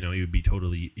don't think he would be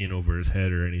totally in over his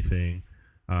head or anything.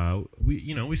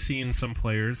 We've seen some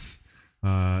players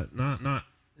not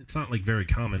it's not like very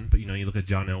common, but you look at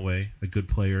John Elway, a good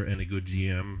player and a good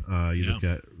GM. You look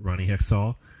at Ronnie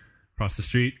Hextall across the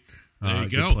street. There you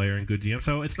good go. Player and good GM.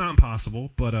 So it's not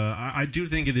impossible, but I do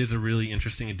think it is a really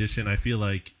interesting addition. I feel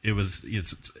like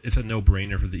it's a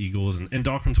no-brainer for the Eagles. And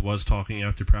Dawkins was talking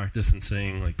after practice and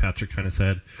saying, like Patrick kind of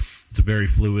said, it's very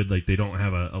fluid. Like they don't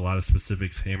have a lot of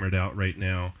specifics hammered out right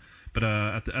now. But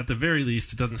at the very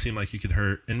least, it doesn't seem like he could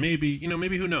hurt. And maybe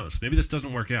who knows? Maybe this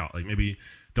doesn't work out. Like maybe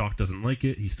Doc doesn't like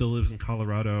it. He still lives in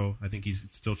Colorado. I think he's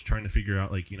still trying to figure out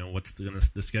what's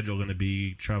the schedule going to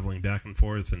be, traveling back and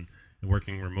forth and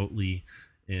working remotely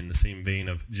in the same vein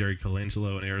of Jerry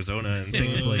Colangelo in Arizona and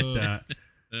things like that.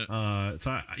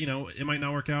 So it might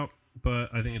not work out,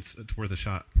 but I think it's worth a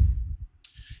shot.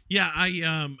 Yeah,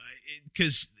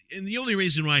 because the only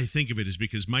reason why I think of it is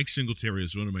because Mike Singletary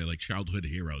is one of my childhood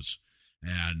heroes,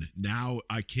 and now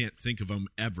I can't think of him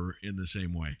ever in the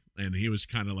same way. And he was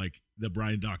kind of like the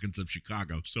Brian Dawkins of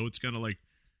Chicago, so it's kind of like,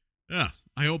 I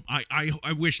hope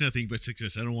I wish nothing but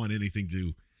success. I don't want anything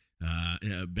to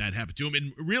bad happen to him,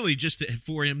 and really just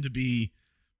for him to be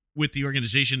with the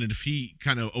organization, and if he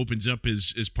kind of opens up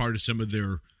as part of some of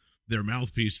their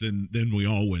mouthpiece, then we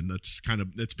all win.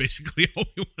 That's basically all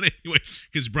we want anyway,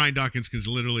 because Brian Dawkins can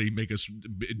literally make us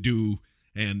do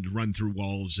and run through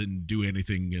walls and do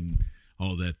anything and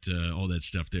all that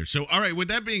stuff there. So all right, with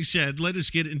that being said, let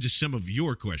us get into some of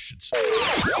your questions.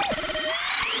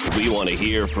 We want to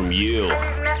hear from you.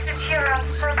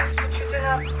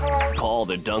 Call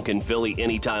the Duncan Philly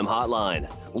Anytime Hotline.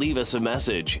 Leave us a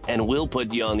message, and we'll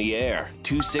put you on the air.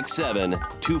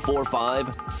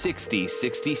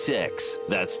 267-245-6066.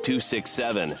 That's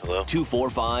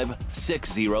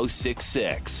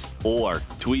 267-245-6066. Or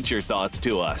tweet your thoughts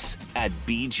to us at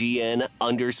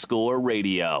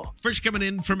BGN_radio. First coming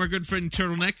in from our good friend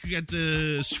Turtleneck, we got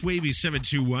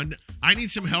Swavy721. I need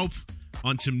some help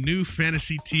on some new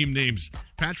fantasy team names.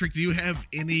 Patrick, do you have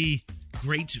any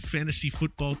great fantasy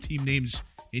football team names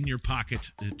in your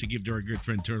pocket to give to our good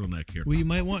friend Turtleneck here? Well, you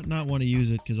might not want to use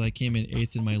it because I came in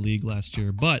 8th in my league last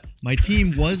year, but my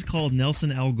team was called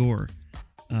Nelson Al Gore.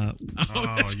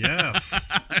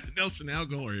 Yes. Nelson Al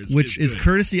Gore which is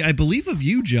courtesy, I believe, of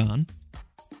you, John.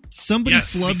 Somebody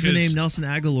flubbed the name Nelson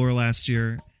Aguilar last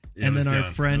year, and then our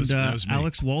friend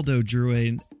Alex Waldo drew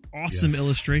an awesome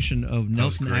illustration of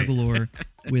Nelson Aguilar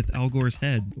with Al Gore's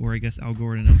head, or I guess Al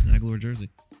Gore in a Nelson Aguilar jersey.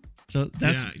 So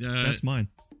that's mine.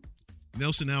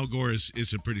 Nelson Al Gore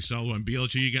is a pretty solid one.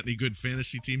 BLG, you got any good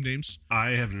fantasy team names?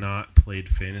 I have not played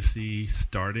fantasy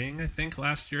starting, I think,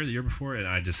 last year, the year before, and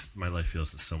my life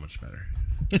feels so much better.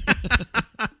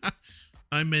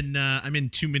 I'm in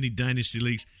too many dynasty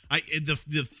leagues.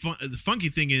 The funky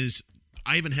thing is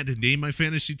I haven't had to name my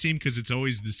fantasy team because it's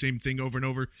always the same thing over and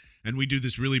over. And we do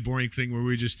this really boring thing where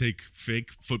we just take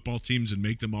fake football teams and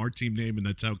make them our team name, and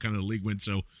that's how kind of the league went.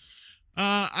 So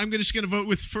I'm just going to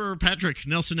vote for Patrick.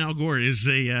 Nelson Al Gore is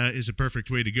a perfect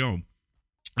way to go.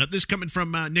 This coming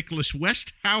from Nicholas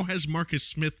West. How has Marcus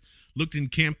Smith looked in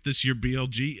camp this year,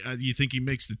 BLG? You think he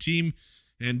makes the team,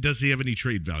 and does he have any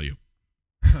trade value?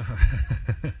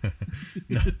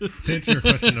 No, to answer your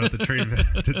question about the trade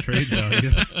value,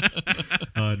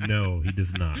 no, he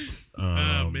does not.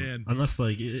 Man, unless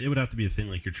it would have to be a thing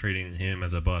like you're trading him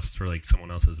as a bust for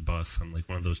someone else's bust on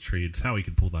one of those trades. How he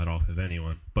could pull that off, if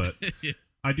anyone. But yeah.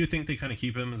 I do think they kind of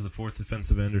keep him as the fourth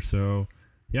defensive end or so.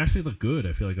 He actually looked good.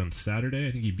 I feel like on Saturday,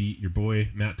 I think he beat your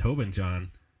boy Matt Tobin, John.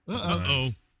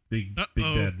 Big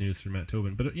bad news for Matt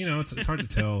Tobin. But it's hard to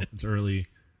tell. It's early.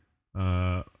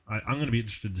 I'm going to be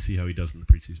interested to see how he does in the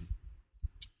preseason.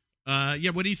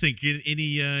 What do you think?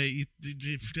 Any? I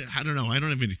don't know. I don't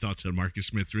have any thoughts on Marcus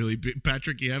Smith, really.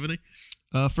 Patrick, you have any?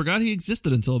 Forgot he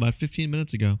existed until about 15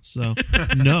 minutes ago. So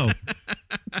no.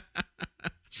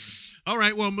 All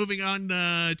right. Well, moving on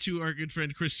to our good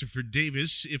friend Christopher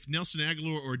Davis. If Nelson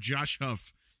Aguilar or Josh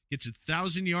Huff hits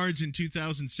 1,000 yards in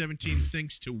 2017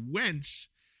 thanks to Wentz,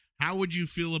 how would you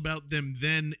feel about them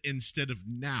then instead of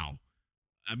now?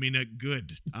 I mean,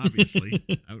 good, obviously,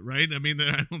 right? I mean,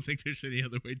 I don't think there's any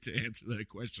other way to answer that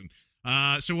question.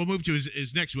 So we'll move to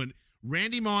his next one.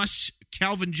 Randy Moss,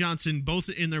 Calvin Johnson, both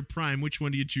in their prime. Which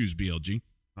one do you choose, BLG?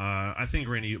 I think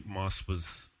Randy Moss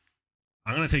was...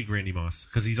 I'm going to take Randy Moss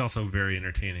because he's also very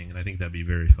entertaining, and I think that'd be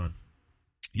very fun.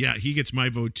 Yeah, he gets my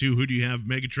vote, too. Who do you have,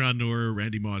 Megatron or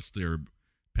Randy Moss there,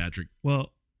 Patrick?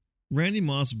 Well, Randy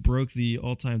Moss broke the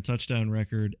all-time touchdown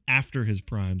record after his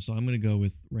prime, so I'm going to go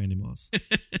with Randy Moss.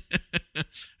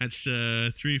 That's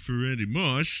 3 for Randy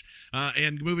Moss.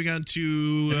 And moving on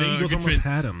to... And the Eagles almost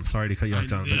had him. Sorry to cut you off,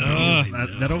 John.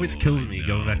 That always kills me,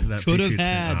 going back to that Could have Patriots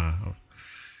had.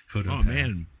 Could have had.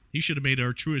 Man. He should have made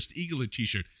our Truest Eagle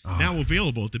t-shirt. Oh. Now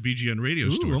available at the BGN radio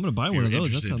store. I'm going to buy one of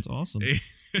those. That sounds awesome.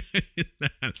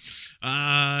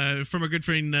 From our good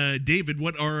friend David,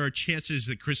 what are our chances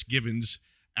that Chris Givens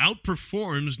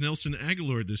outperforms Nelson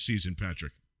Aguilar this season,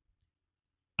 Patrick?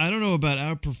 I don't know about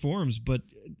outperforms, but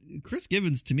Chris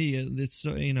Givens, to me, it's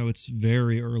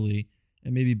very early,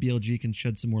 and maybe BLG can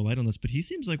shed some more light on this, but he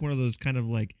seems like one of those kind of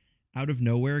like out of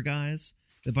nowhere guys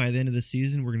that by the end of the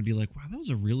season we're going to be like, wow, that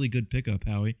was a really good pickup,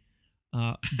 Howie.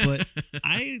 But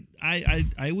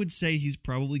I would say he's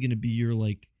probably going to be your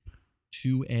like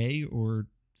 2A or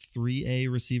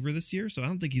 3A receiver this year, so I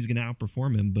don't think he's going to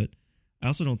outperform him, but I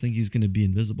also don't think he's going to be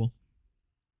invisible.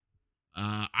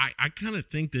 I kind of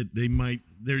think that they might.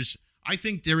 I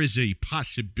think there is a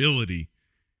possibility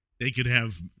they could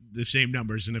have the same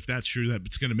numbers, and if that's true,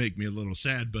 that's going to make me a little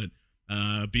sad. But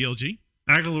BLG?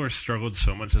 Aguilar struggled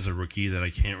so much as a rookie that I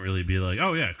can't really be like,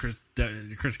 oh yeah, Chris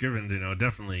Givens,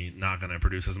 definitely not going to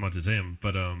produce as much as him.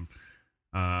 But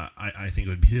I think it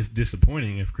would be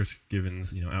disappointing if Chris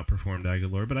Givens, outperformed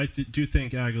Aguilar. But I do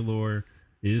think Aguilar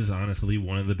is honestly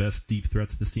one of the best deep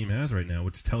threats this team has right now,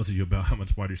 which tells you about how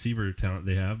much wide receiver talent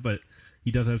they have. But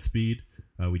he does have speed.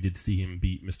 We did see him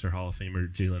beat Mr. Hall of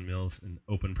Famer Jalen Mills in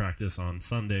open practice on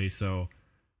Sunday. So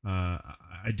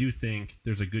I do think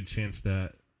there's a good chance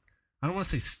that, I don't want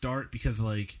to say start because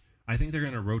I think they're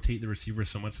going to rotate the receivers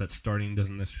so much that starting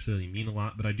doesn't necessarily mean a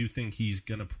lot. But I do think he's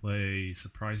going to play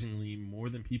surprisingly more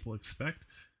than people expect.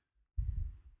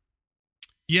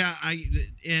 Yeah,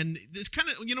 and it's kind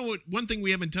of, what, one thing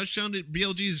we haven't touched on at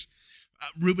BLG is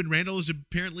Ruben Randall is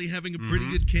apparently having a pretty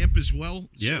good camp as well.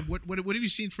 Yeah. So what have you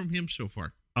seen from him so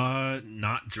far?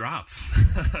 Not drops.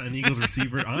 An Eagles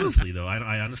receiver, honestly, though.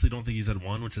 I honestly don't think he's had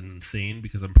one, which is insane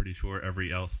because I'm pretty sure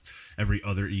every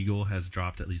other Eagle has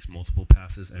dropped at least multiple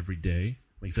passes every day.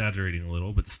 I'm exaggerating a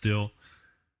little, but still.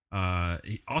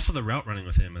 Also, the route running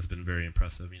with him has been very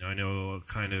impressive. I know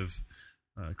kind of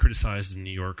criticized in New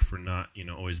York for not,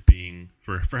 always being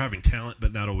for having talent,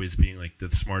 but not always being like the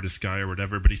smartest guy or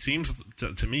whatever. But he seems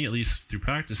to me, at least through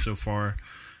practice so far,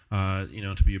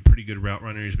 to be a pretty good route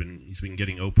runner. He's been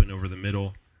getting open over the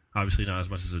middle. Obviously, not as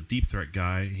much as a deep threat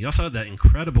guy. He also had that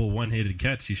incredible one-handed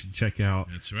catch. You should check out.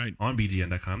 That's right. On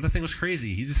BGN.com. That thing was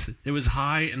crazy. It was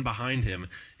high and behind him,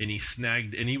 and he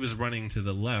snagged, and he was running to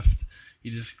the left. He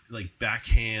just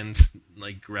backhands,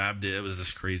 grabbed it. It was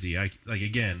just crazy.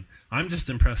 Again, I'm just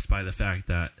impressed by the fact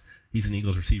that he's an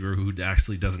Eagles receiver who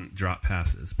actually doesn't drop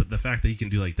passes. But the fact that he can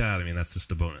do like that, that's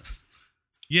just a bonus.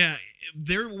 Yeah,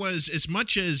 there was, as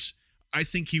much as I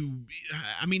think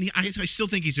I still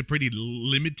think he's a pretty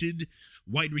limited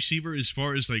wide receiver as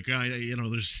far as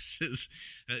there's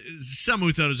some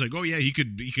who thought it was oh yeah, he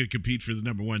could compete for the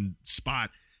number one spot.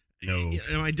 No,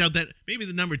 I doubt that. Maybe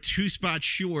the number 2 spot,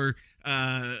 sure.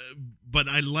 But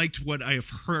I liked what I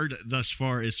have heard thus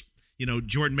far is,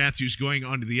 Jordan Matthews going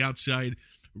onto the outside,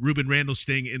 Ruben Randall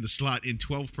staying in the slot in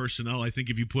 12 personnel. I think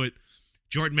if you put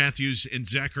Jordan Matthews and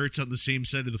Zach Ertz on the same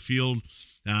side of the field,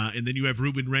 and then you have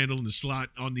Ruben Randall in the slot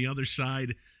on the other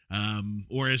side,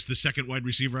 or as the second wide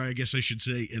receiver, I guess I should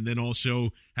say, and then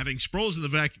also having Sproles in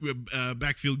the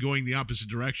backfield going the opposite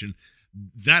direction.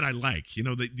 That I like,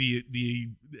 the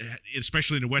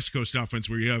especially in the West Coast offense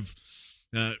where you have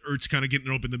Ertz kind of getting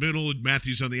open in the middle,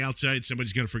 Matthews on the outside.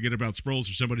 Somebody's going to forget about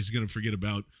Sproles, or somebody's going to forget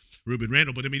about Ruben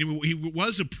Randall. But he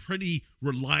was a pretty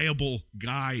reliable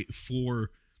guy for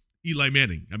Eli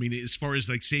Manning. As far as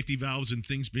safety valves and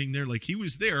things being there, he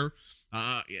was there.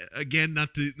 Again,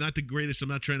 not the greatest. I'm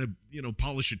not trying to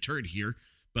polish a turd here,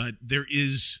 but there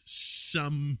is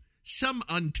some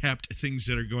untapped things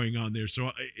that are going on there.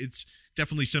 So it's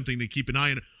definitely something to keep an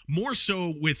eye on. More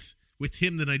so with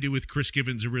him than I do with Chris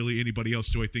Givens or really anybody else.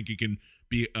 Do I think he can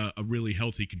be a really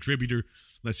healthy contributor,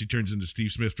 unless he turns into Steve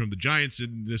Smith from the Giants,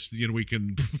 and this, we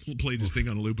can play this thing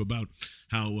on a loop about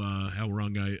how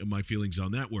wrong my feelings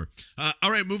on that were.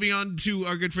 All right, moving on to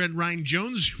our good friend Ryan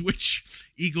Jones. Which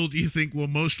Eagle do you think will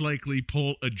most likely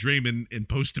pull a Draymond and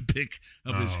post a pic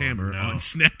of his hammer on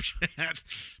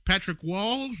Snapchat? Patrick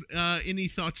Wall, any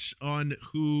thoughts on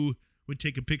who would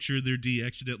take a picture of their D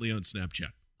accidentally on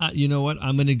Snapchat? You know what?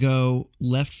 I'm going to go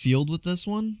left field with this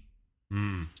one.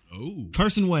 Oh,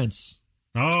 Carson Wentz.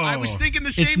 Oh, I was thinking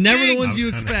the same thing. It's never the ones you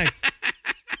expect.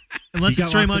 Unless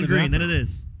it's Draymond Green, then it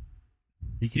is.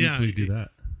 He can easily do that.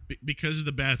 Because of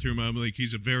the bathroom, I'm like,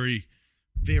 he's a very,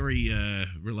 very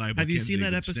reliable. Have you seen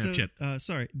that Snapchat.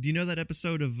 episode? Do you know that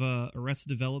episode of Arrested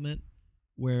Development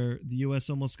where the U.S.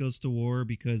 almost goes to war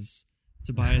because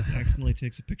Tobias accidentally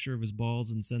takes a picture of his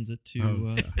balls and sends it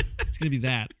to... it's going to be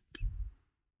that.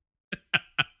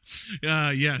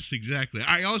 Yes, exactly.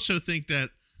 I also think that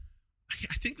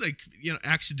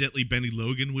accidentally Benny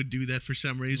Logan would do that for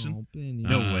some reason. Oh, Benny.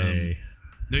 No way.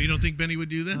 No, you don't think Benny would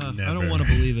do that? I don't want to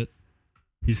believe it.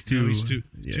 He's too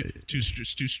too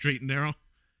straight and narrow.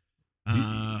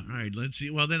 All right, let's see.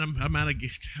 Well, then I'm out of.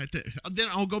 Then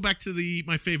I'll go back to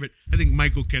my favorite. I think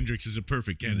Michael Kendricks is a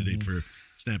perfect candidate for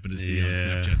snapping his D on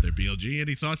Snapchat. There, BLG.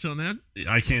 Any thoughts on that?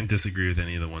 I can't disagree with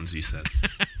any of the ones you said.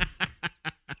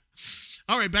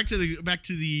 All right, back to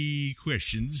the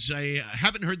questions. I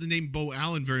haven't heard the name Bo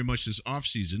Allen very much this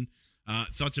offseason.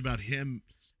 Thoughts about him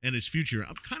and his future.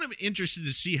 I'm kind of interested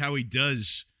to see how he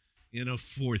does in a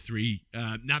 4-3.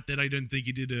 Not that I didn't think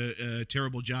he did a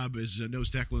terrible job as a nose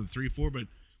tackle in 3-4, but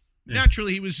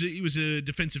naturally he was a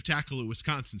defensive tackle at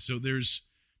Wisconsin. So there's,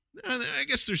 I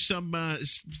guess there's some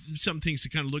things to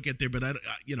kind of look at there. But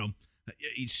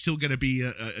he's still going to be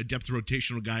a depth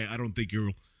rotational guy. I don't think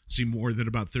you'll see more than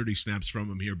about 30 snaps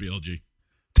from him here, BLG.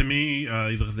 To me,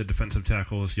 you look at the defensive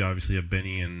tackles, you obviously have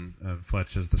Benny and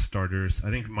Fletch as the starters.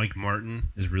 I think Mike Martin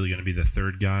is really going to be the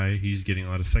third guy. He's getting a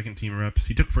lot of second-team reps.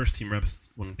 He took first-team reps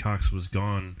when Cox was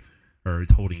gone, or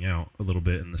holding out a little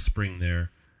bit in the spring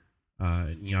there.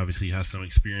 And he obviously has some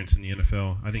experience in the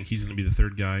NFL. I think he's going to be the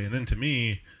third guy. And then to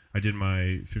me, I did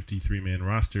my 53-man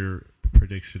roster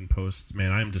prediction post.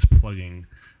 Man, I'm just plugging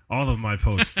all of my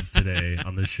posts today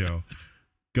on this show.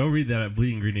 Go read that at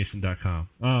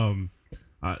bleedinggreennation.com.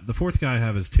 The fourth guy I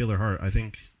have is Taylor Hart. I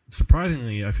think,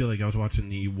 surprisingly, I feel like I was watching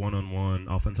the one-on-one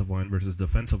offensive line versus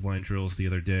defensive line drills the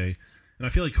other day, and I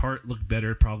feel like Hart looked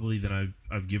better probably than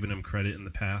I've given him credit in the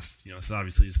past. This is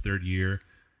obviously his third year.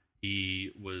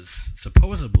 He was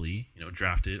supposedly,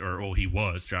 drafted, he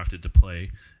was drafted to play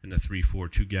in the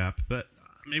 3-4-2 gap, but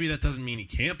maybe that doesn't mean he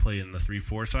can't play in the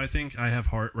 3-4, so I think I have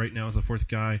Hart right now as the fourth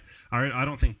guy. I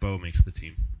don't think Bo makes the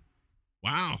team.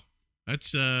 Wow,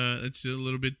 that's a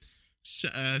little bit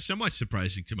somewhat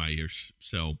surprising to my ears.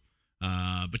 So,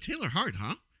 but Taylor Hart,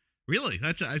 huh? Really?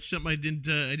 That's something I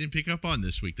didn't pick up on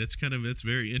this week. That's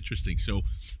very interesting. So,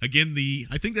 again,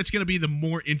 I think that's going to be the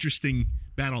more interesting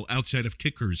battle outside of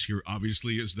kickers here.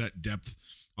 Obviously, is that depth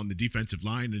on the defensive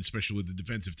line, and especially with the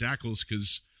defensive tackles,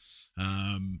 because.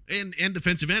 And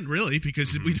defensive end, really,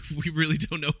 because we really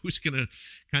don't know who's going to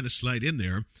kind of slide in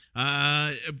there.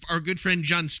 Our good friend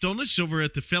John Stolnis over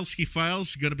at the Felsky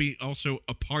Files going to be also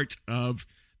a part of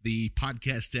the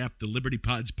podcast app, the Liberty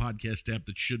Pods podcast app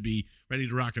that should be ready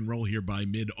to rock and roll here by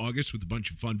mid-August with a bunch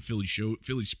of fun Philly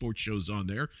sports shows on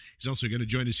there. He's also going to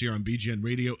join us here on BGN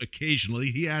Radio occasionally.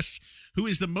 He asks, who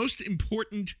is the most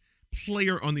important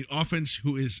player on the offense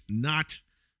who is not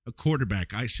a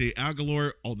quarterback? I say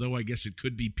Aguilar, although I guess it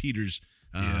could be Peters.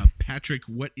 Patrick,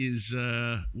 what is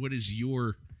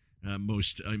your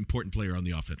most important player on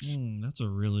the offense? That's a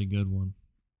really good one.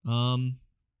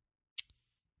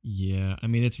 Yeah, I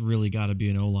mean, it's really got to be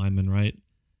an O lineman, right?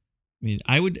 I mean,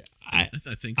 I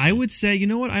think so. I would say, you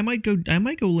know what? I might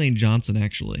go Lane Johnson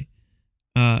actually.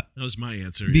 That was my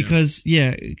answer. Because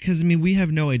I mean, we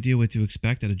have no idea what to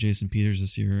expect out of Jason Peters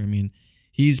this year. I mean,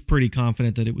 he's pretty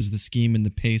confident that it was the scheme and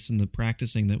the pace and the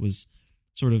practicing that was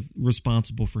sort of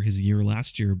responsible for his year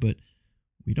last year, but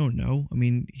we don't know. I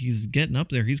mean, he's getting up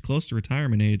there. He's close to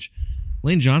retirement age.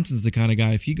 Lane Johnson's the kind of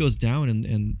guy, if he goes down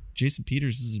and Jason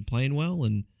Peters isn't playing well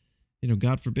and,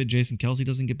 God forbid Jason Kelsey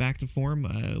doesn't get back to form,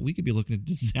 we could be looking at a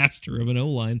disaster of an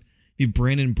O-line. Be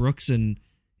Brandon Brooks and,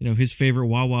 his favorite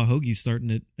Wawa Hoagie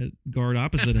starting at guard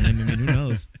opposite of him. I mean, who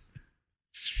knows?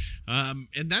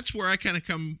 And that's where I kind of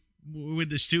come with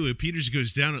this too. If Peters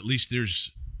goes down, at least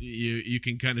there's you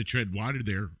can kind of tread water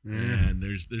there, and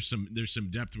there's some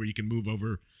depth where you can move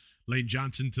over Lane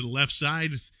Johnson to the left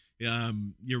side.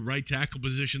 Your right tackle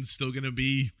position's still going to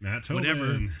be Matt Tobin.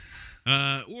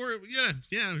 Whatever, yeah,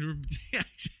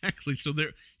 exactly. So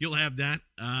there you'll have that.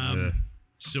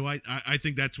 So I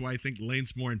think that's why I think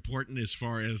Lane's more important as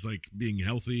far as like being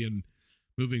healthy and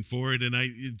moving forward. And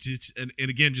and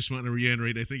again, just want to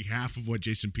reiterate, I think half of what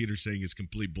Jason Peters saying is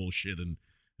complete bullshit, and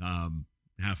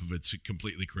half of it's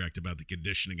completely correct about the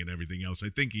conditioning and everything else. I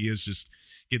think he is just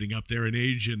getting up there in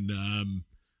age, and and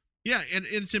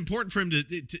it's important for him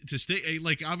to stay.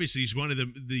 Like, obviously, he's one of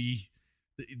the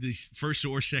first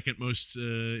or second most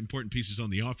important pieces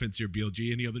on the offense here.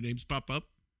 BLG, any other names pop up?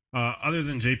 Other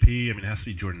than JP, I mean, it has to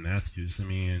be Jordan Matthews. I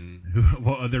mean,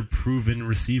 what other proven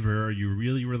receiver are you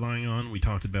really relying on? We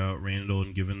talked about Randall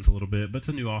and Givens a little bit, but it's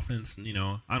a new offense, and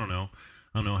I don't know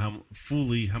how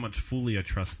much fully I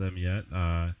trust them yet.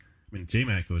 I mean,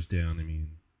 J-Mac goes down. I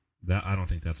mean, that I don't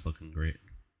think that's looking great.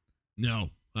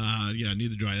 No,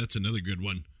 neither do I. That's another good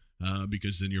one.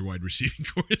 Because then your wide receiving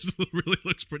core really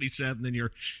looks pretty sad, and then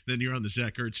you're on the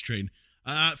Zach Ertz train.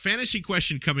 Fantasy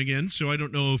question coming in, so I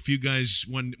don't know if you guys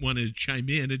want to chime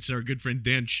in. It's our good friend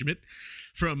Dan Schmidt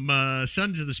from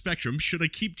Sons of the Spectrum. Should I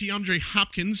keep DeAndre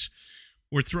Hopkins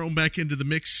or throw him back into the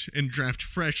mix and draft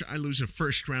fresh? I lose a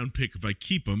first-round pick if I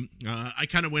keep him. I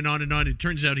kind of went on and on. It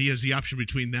turns out he has the option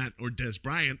between that or Dez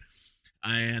Bryant.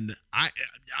 And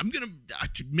I'm going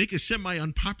to make a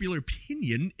semi-unpopular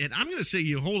opinion, and I'm going to say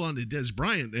you hold on to Dez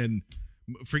Bryant and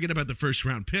forget about the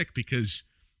first-round pick because,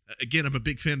 again, I'm a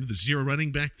big fan of the zero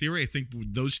running back theory. I think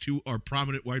those two are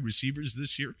prominent wide receivers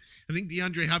this year. I think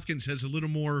DeAndre Hopkins has a little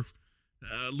more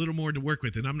to work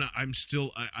with, and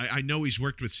I know he's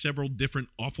worked with several different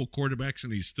awful quarterbacks,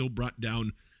 and he's still brought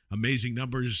down amazing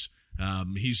numbers.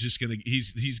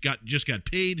 He's got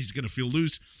paid. He's gonna feel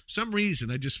loose. Some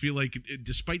reason I just feel like,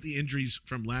 despite the injuries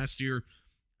from last year,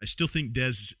 I still think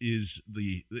Dez is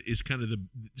kind of the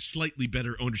slightly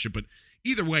better ownership. But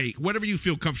either way, whatever you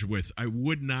feel comfortable with, I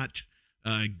would not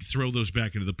throw those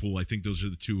back into the pool. I think those are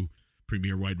the two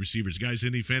premier wide receivers. Guys,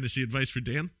 any fantasy advice for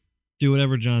Dan? Do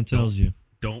whatever John tells you.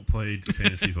 Don't play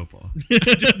fantasy football. Don't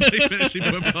play fantasy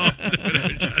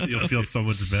football. You'll feel so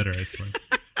much better, I swear.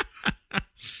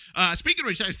 Speaking of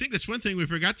which, I think that's one thing we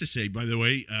forgot to say, by the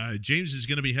way. James is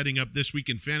going to be heading up This Week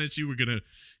in Fantasy. We're going to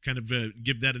kind of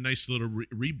give that a nice little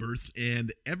rebirth.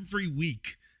 And every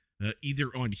week, either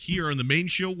on here on the main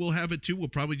show, we'll have it too. We'll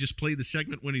probably just play the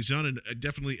segment when he's on, and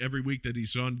definitely every week that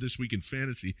he's on This Week in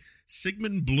Fantasy.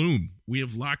 Sigmund Bloom, we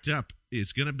have locked up,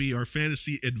 is going to be our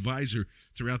fantasy advisor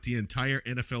throughout the entire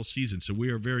NFL season. So we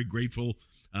are very grateful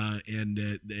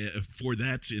for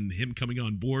that and him coming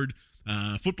on board.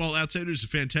 Football Outsiders is a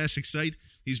fantastic site.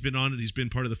 He's been on it. He's been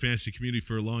part of the fantasy community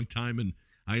for a long time, and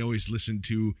I always listen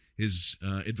to his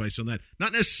advice on that.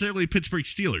 Not necessarily Pittsburgh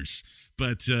Steelers,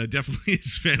 but definitely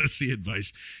his fantasy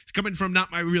advice. It's coming from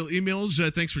Not My Real Emails.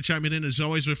 Thanks for chiming in, as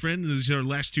always, my friend. These are our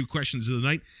last two questions of the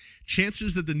night.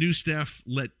 Chances that the new staff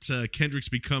let Kendricks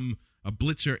become a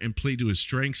blitzer and play to his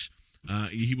strengths.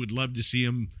 He would love to see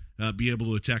him be able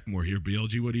to attack more here.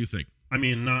 BLG, what do you think? I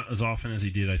mean, not as often as he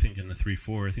did, I think, in the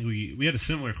 3-4. I think we had a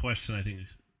similar question, I think,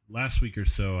 last week or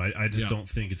so. I just don't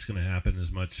think it's going to happen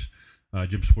as much.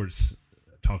 Jim Schwartz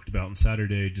talked about on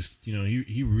Saturday, just,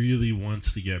 he really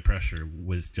wants to get pressure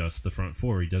with just the front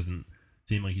four. He doesn't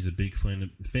seem like he's a big fan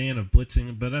of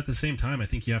blitzing, but at the same time, I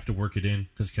think you have to work it in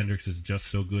because Kendricks is just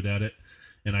so good at it.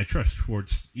 And I trust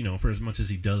Schwartz, for as much as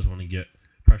he does want to get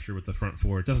pressure with the front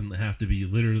four. It doesn't have to be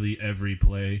literally every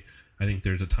play. I think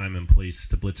there's a time and place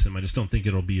to blitz him. I just don't think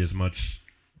it'll be as much,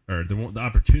 or the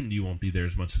opportunity won't be there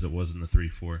as much as it was in the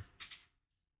 3-4.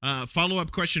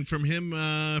 Follow-up question from him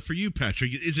for you,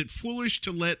 Patrick. Is it foolish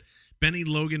to let Benny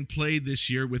Logan play this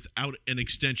year without an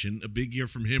extension? A big year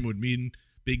from him would mean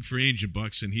big free agent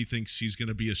bucks, and he thinks he's going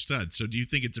to be a stud. So do you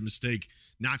think it's a mistake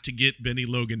not to get Benny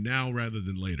Logan now rather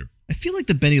than later? I feel like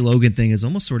the Benny Logan thing is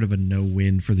almost sort of a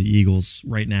no-win for the Eagles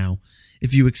right now.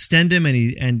 If you extend him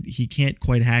and he can't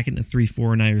quite hack it in a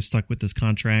 3-4, now you're stuck with this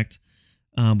contract.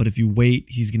 But if you wait,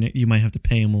 you might have to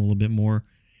pay him a little bit more.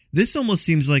 This almost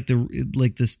seems like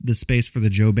the space for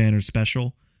the Joe Banner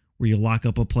special, where you lock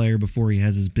up a player before he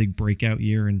has his big breakout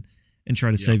year and try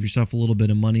to save yourself a little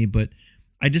bit of money. But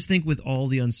I just think with all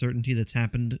the uncertainty that's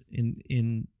happened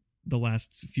in the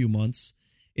last few months,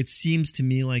 it seems to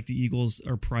me like the Eagles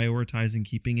are prioritizing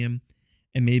keeping him.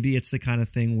 And maybe it's the kind of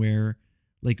thing where,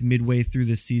 like, midway through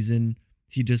the season,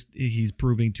 he's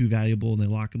proving too valuable and they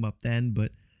lock him up then.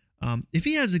 But if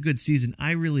he has a good season,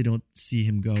 I really don't see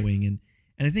him going. And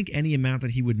I think any amount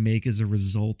that he would make as a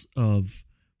result of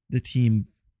the team,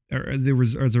 or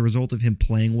as a result of him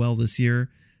playing well this year,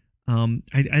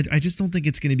 I just don't think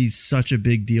it's going to be such a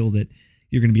big deal that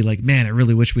you're going to be like, man, I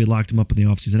really wish we had locked him up in the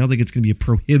offseason. I don't think it's going to be a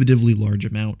prohibitively large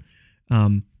amount.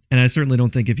 And I certainly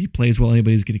don't think if he plays well,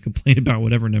 anybody's going to complain about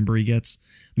whatever number he gets.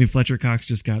 I mean, Fletcher Cox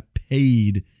just got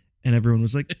paid And everyone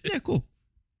was like, yeah, cool.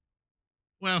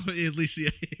 Well, at least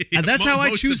And that's how I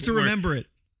most choose of to them were. remember it.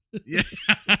 Yeah,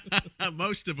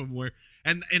 most of them were,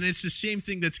 and it's the same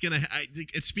thing that's gonna. I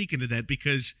think. And speaking of that,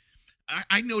 because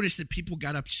I noticed that people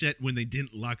got upset when they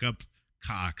didn't lock up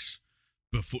Cox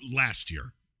before last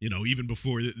year. You know, even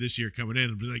before this year coming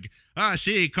in, like,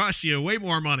 see, it costs you way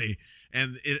more money,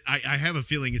 and I have a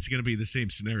feeling it's going to be the same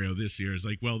scenario this year. It's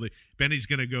like, well, Benny's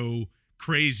going to go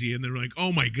crazy, and they're like,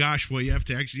 oh my gosh, well, you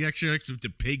actually have to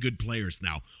pay good players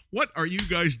now. What are you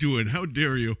guys doing? How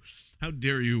dare you? How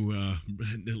dare you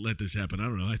let this happen? I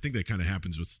don't know. I think that kind of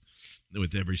happens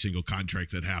with every single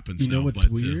contract that happens. You know now, what's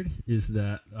weird is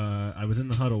that I was in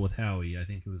the huddle with Howie. I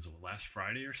think it was last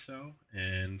Friday or so,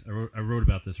 and I wrote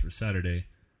about this for Saturday.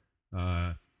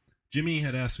 Jimmy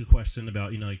had asked a question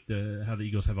about, like how the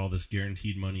Eagles have all this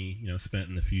guaranteed money, spent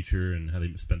in the future, and how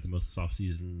they spent the most of this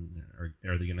offseason.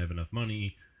 Are they going to have enough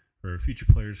money for future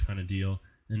players kind of deal?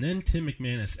 And then Tim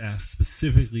McManus asked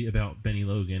specifically about Benny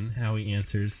Logan. Howie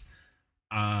answers,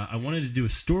 I wanted to do a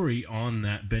story on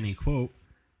that Benny quote.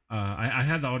 I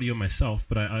had the audio myself,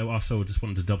 but I also just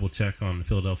wanted to double check on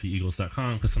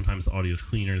PhiladelphiaEagles.com because sometimes the audio is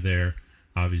cleaner there,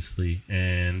 obviously.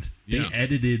 And they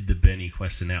edited the Benny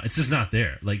question out. It's just not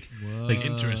there. Like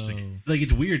interesting. Like,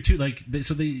 it's weird too. Like,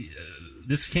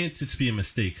 this can't just be a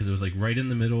mistake because it was like right in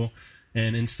the middle.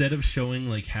 And instead of showing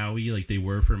like Howie like they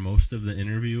were for most of the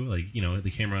interview, like the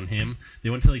camera on him, they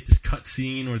went to like this cut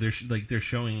scene where they're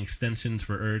showing extensions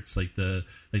for Ertz,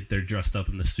 like they're dressed up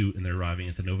in the suit and they're arriving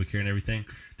at the NovaCare and everything.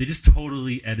 They just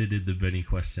totally edited the Benny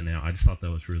question out. I just thought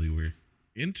that was really weird.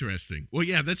 Interesting. Well,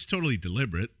 yeah, that's totally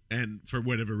deliberate, and for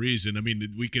whatever reason, I mean,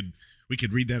 we could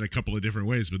read that a couple of different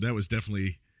ways, but that was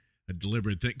definitely a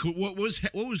deliberate thing. What was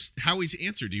Howie's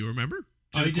answer? Do you remember?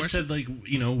 I just said, like,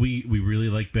 we really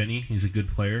like Benny. He's a good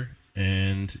player.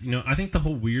 And, I think the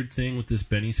whole weird thing with this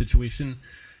Benny situation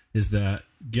is that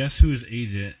guess whose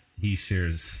agent he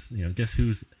shares? Guess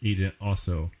whose agent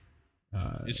also?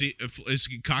 Is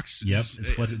Cox? Yep,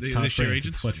 it's Fletcher.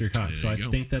 It's Fletcher Cox. So I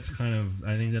think that's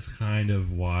kind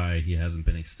of why he hasn't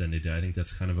been extended. I think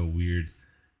that's kind of a weird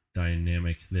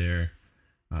dynamic there.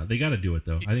 They got to do it,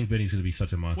 though. I think Benny's going to be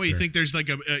such a monster. Well, you think there's like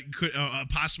a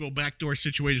possible backdoor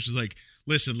situation? It's like,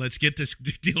 listen, let's get this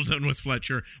deal done with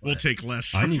Fletcher. We'll take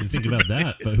less. I didn't even think about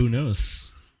that, but who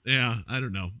knows? Yeah, I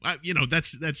don't know.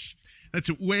 That's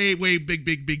a way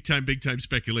big time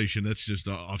speculation. That's just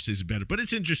off-season better. But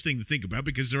it's interesting to think about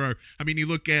because there are. I mean, you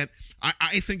look at.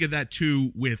 I think of that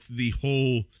too with the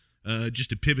whole.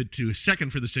 Just to pivot to a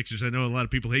second for the Sixers. I know a lot of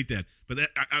people hate that, but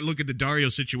I look at the Dario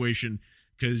situation.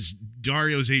 Because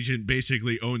Dario's agent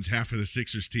basically owns half of the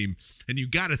Sixers team. And you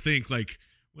got to think, like,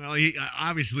 well, he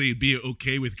obviously would be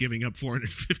okay with giving up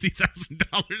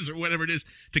 $450,000 or whatever it is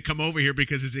to come over here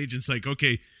because his agent's like,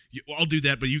 okay, I'll do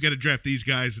that, but you got to draft these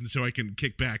guys and so I can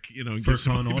kick back, and give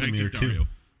some money back to Dario. Too.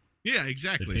 Yeah,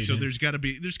 exactly. So there's got to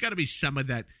be some of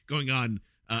that going on,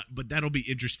 but that'll be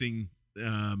interesting.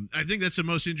 I think that's the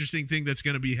most interesting thing that's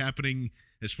going to be happening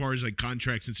as far as like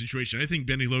contracts and situation. I think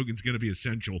Benny Logan's going to be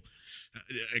essential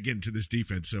again to this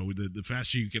defense. So the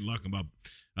faster you can lock him up,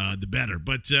 the better.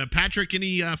 But Patrick,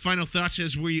 any final thoughts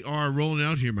as we are rolling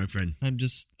out here, my friend? I'm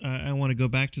just I want to go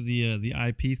back to the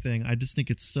IP thing. I just think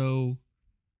it's so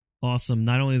awesome.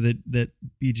 Not only that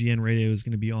BGN Radio is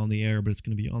going to be on the air, but it's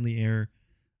going to be on the air.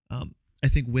 I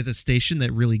think with a station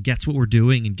that really gets what we're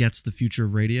doing and gets the future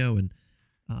of radio. And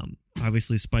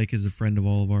obviously Spike is a friend of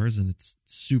all of ours, and it's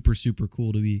super, super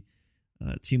cool to be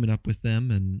teaming up with them.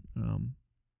 And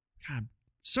God,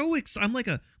 so I'm like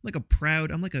a proud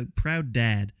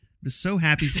dad. I'm just so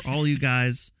happy for all you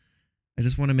guys. I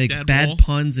just want to make bad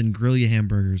puns and grill you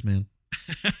hamburgers, man.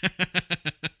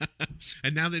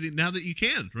 And now that you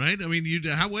can, right? I mean,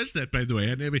 how was that, by the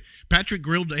way? I mean, Patrick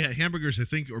grilled hamburgers, I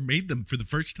think, or made them for the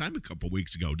first time a couple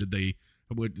weeks ago. Did they?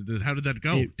 How did that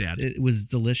go, Dad? It was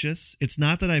delicious. It's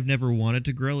not that I've never wanted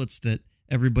to grill. It's that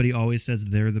everybody always says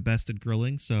they're the best at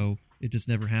grilling, so it just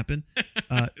never happened.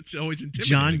 It's always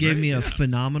intimidating. John gave me a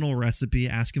phenomenal recipe.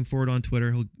 Ask him for it on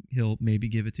Twitter. He'll maybe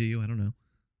give it to you. I don't know.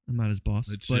 I'm not his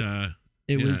boss.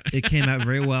 It came out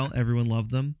very well. Everyone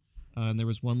loved them, and there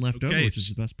was one left over, which is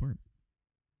the best part.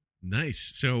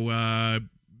 Nice. So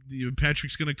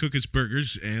Patrick's going to cook his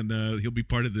burgers, and he'll be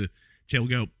part of the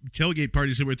tailgate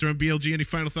parties that we're throwing. BLG, any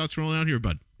final thoughts rolling out here,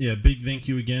 bud? Yeah, big thank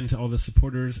you again to all the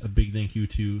supporters. A big thank you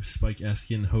to Spike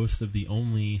Eskin, host of the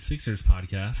only Sixers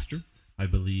podcast, I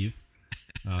believe.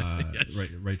 Yes.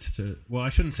 Writes to. Well, I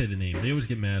shouldn't say the name. They always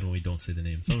get mad when we don't say the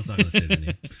name. Someone's not going to say the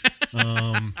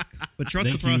name. But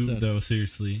trust the process. Though,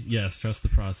 seriously. Yes, trust the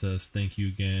process. Thank you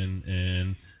again.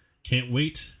 And can't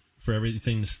wait for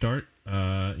everything to start. It's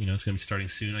going to be starting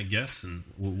soon, I guess, and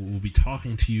we'll be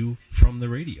talking to you from the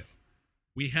radio.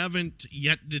 We haven't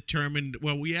yet determined.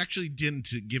 Well, we actually didn't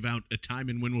give out a time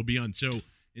and when we'll be on. So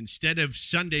instead of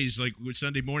Sundays, like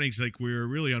Sunday mornings, like we're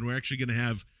really on, we're actually going to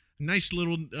have a nice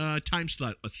little time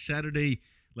slot, a Saturday,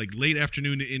 like late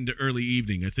afternoon into early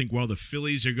evening. I think while the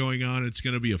Phillies are going on, it's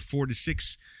going to be a 4 to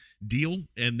 6 deal,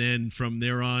 and then from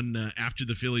there on, after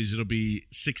the Phillies, it'll be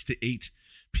 6 to 8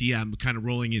 p.m. kind of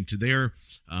rolling into there,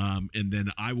 and then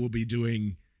I will be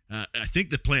doing. I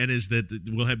think the plan is that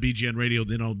we'll have BGN Radio,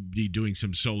 then I'll be doing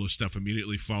some solo stuff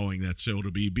immediately following that. So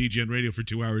it'll be BGN Radio for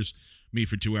 2 hours, me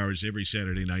for 2 hours every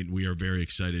Saturday night, and we are very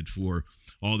excited for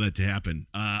all that to happen.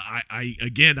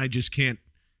 I just can't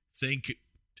thank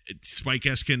Spike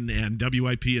Eskin and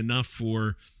WIP enough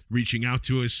for reaching out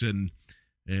to us and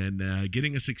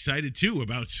getting us excited too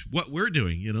about what we're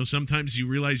doing. Sometimes you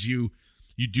realize you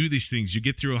do these things, you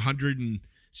get through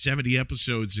 170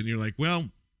 episodes, and you're like, well,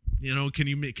 can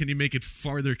you make it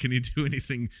farther? Can you do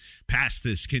anything past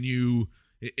this?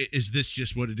 Is this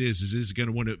just what it is? Is this going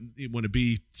to want to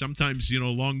be? Sometimes,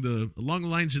 along the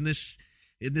lines in this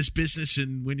business,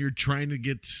 and when you're trying to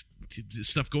get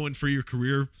stuff going for your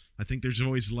career, I think there's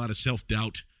always a lot of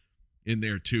self-doubt in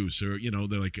there too. So,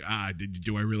 they're like,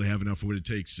 do I really have enough of what it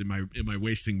takes? Am I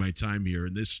wasting my time here?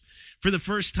 And this, for the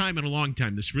first time in a long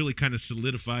time, this really kind of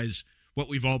solidifies what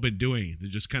we've all been doing. It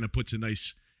just kind of puts a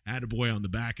nice attaboy on the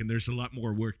back, and there's a lot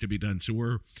more work to be done. So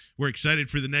we're excited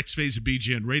for the next phase of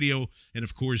BGN Radio, and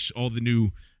of course, all the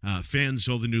new fans,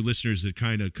 all the new listeners that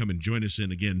kind of come and join us.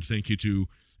 And again, thank you to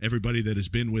everybody that has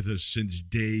been with us since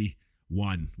day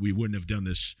one. We wouldn't have done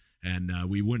this, and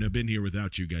we wouldn't have been here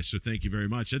without you guys. So thank you very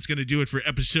much. That's going to do it for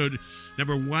episode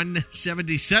number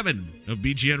 177 of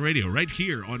BGN Radio, right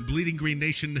here on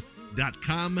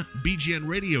BleedingGreenNation.com,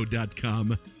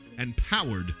 BGNRadio.com, and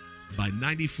powered by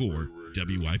 94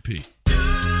 WIP.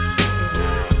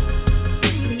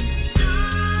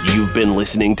 You've been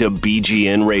listening to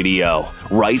BGN Radio,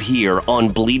 right here on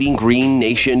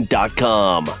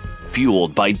BleedingGreenNation.com,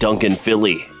 fueled by Duncan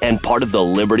Philly and part of the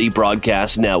Liberty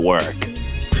Broadcast Network.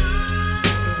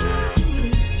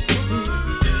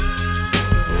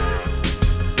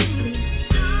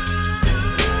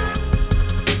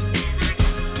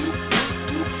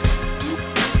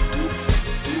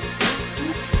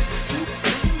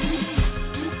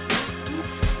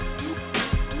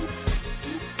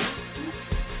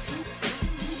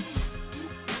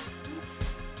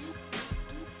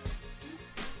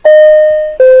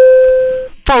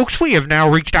 Folks, we have now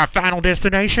reached our final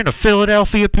destination of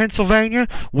Philadelphia, Pennsylvania.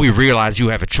 We realize you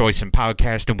have a choice in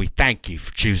podcast, and we thank you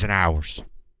for choosing ours.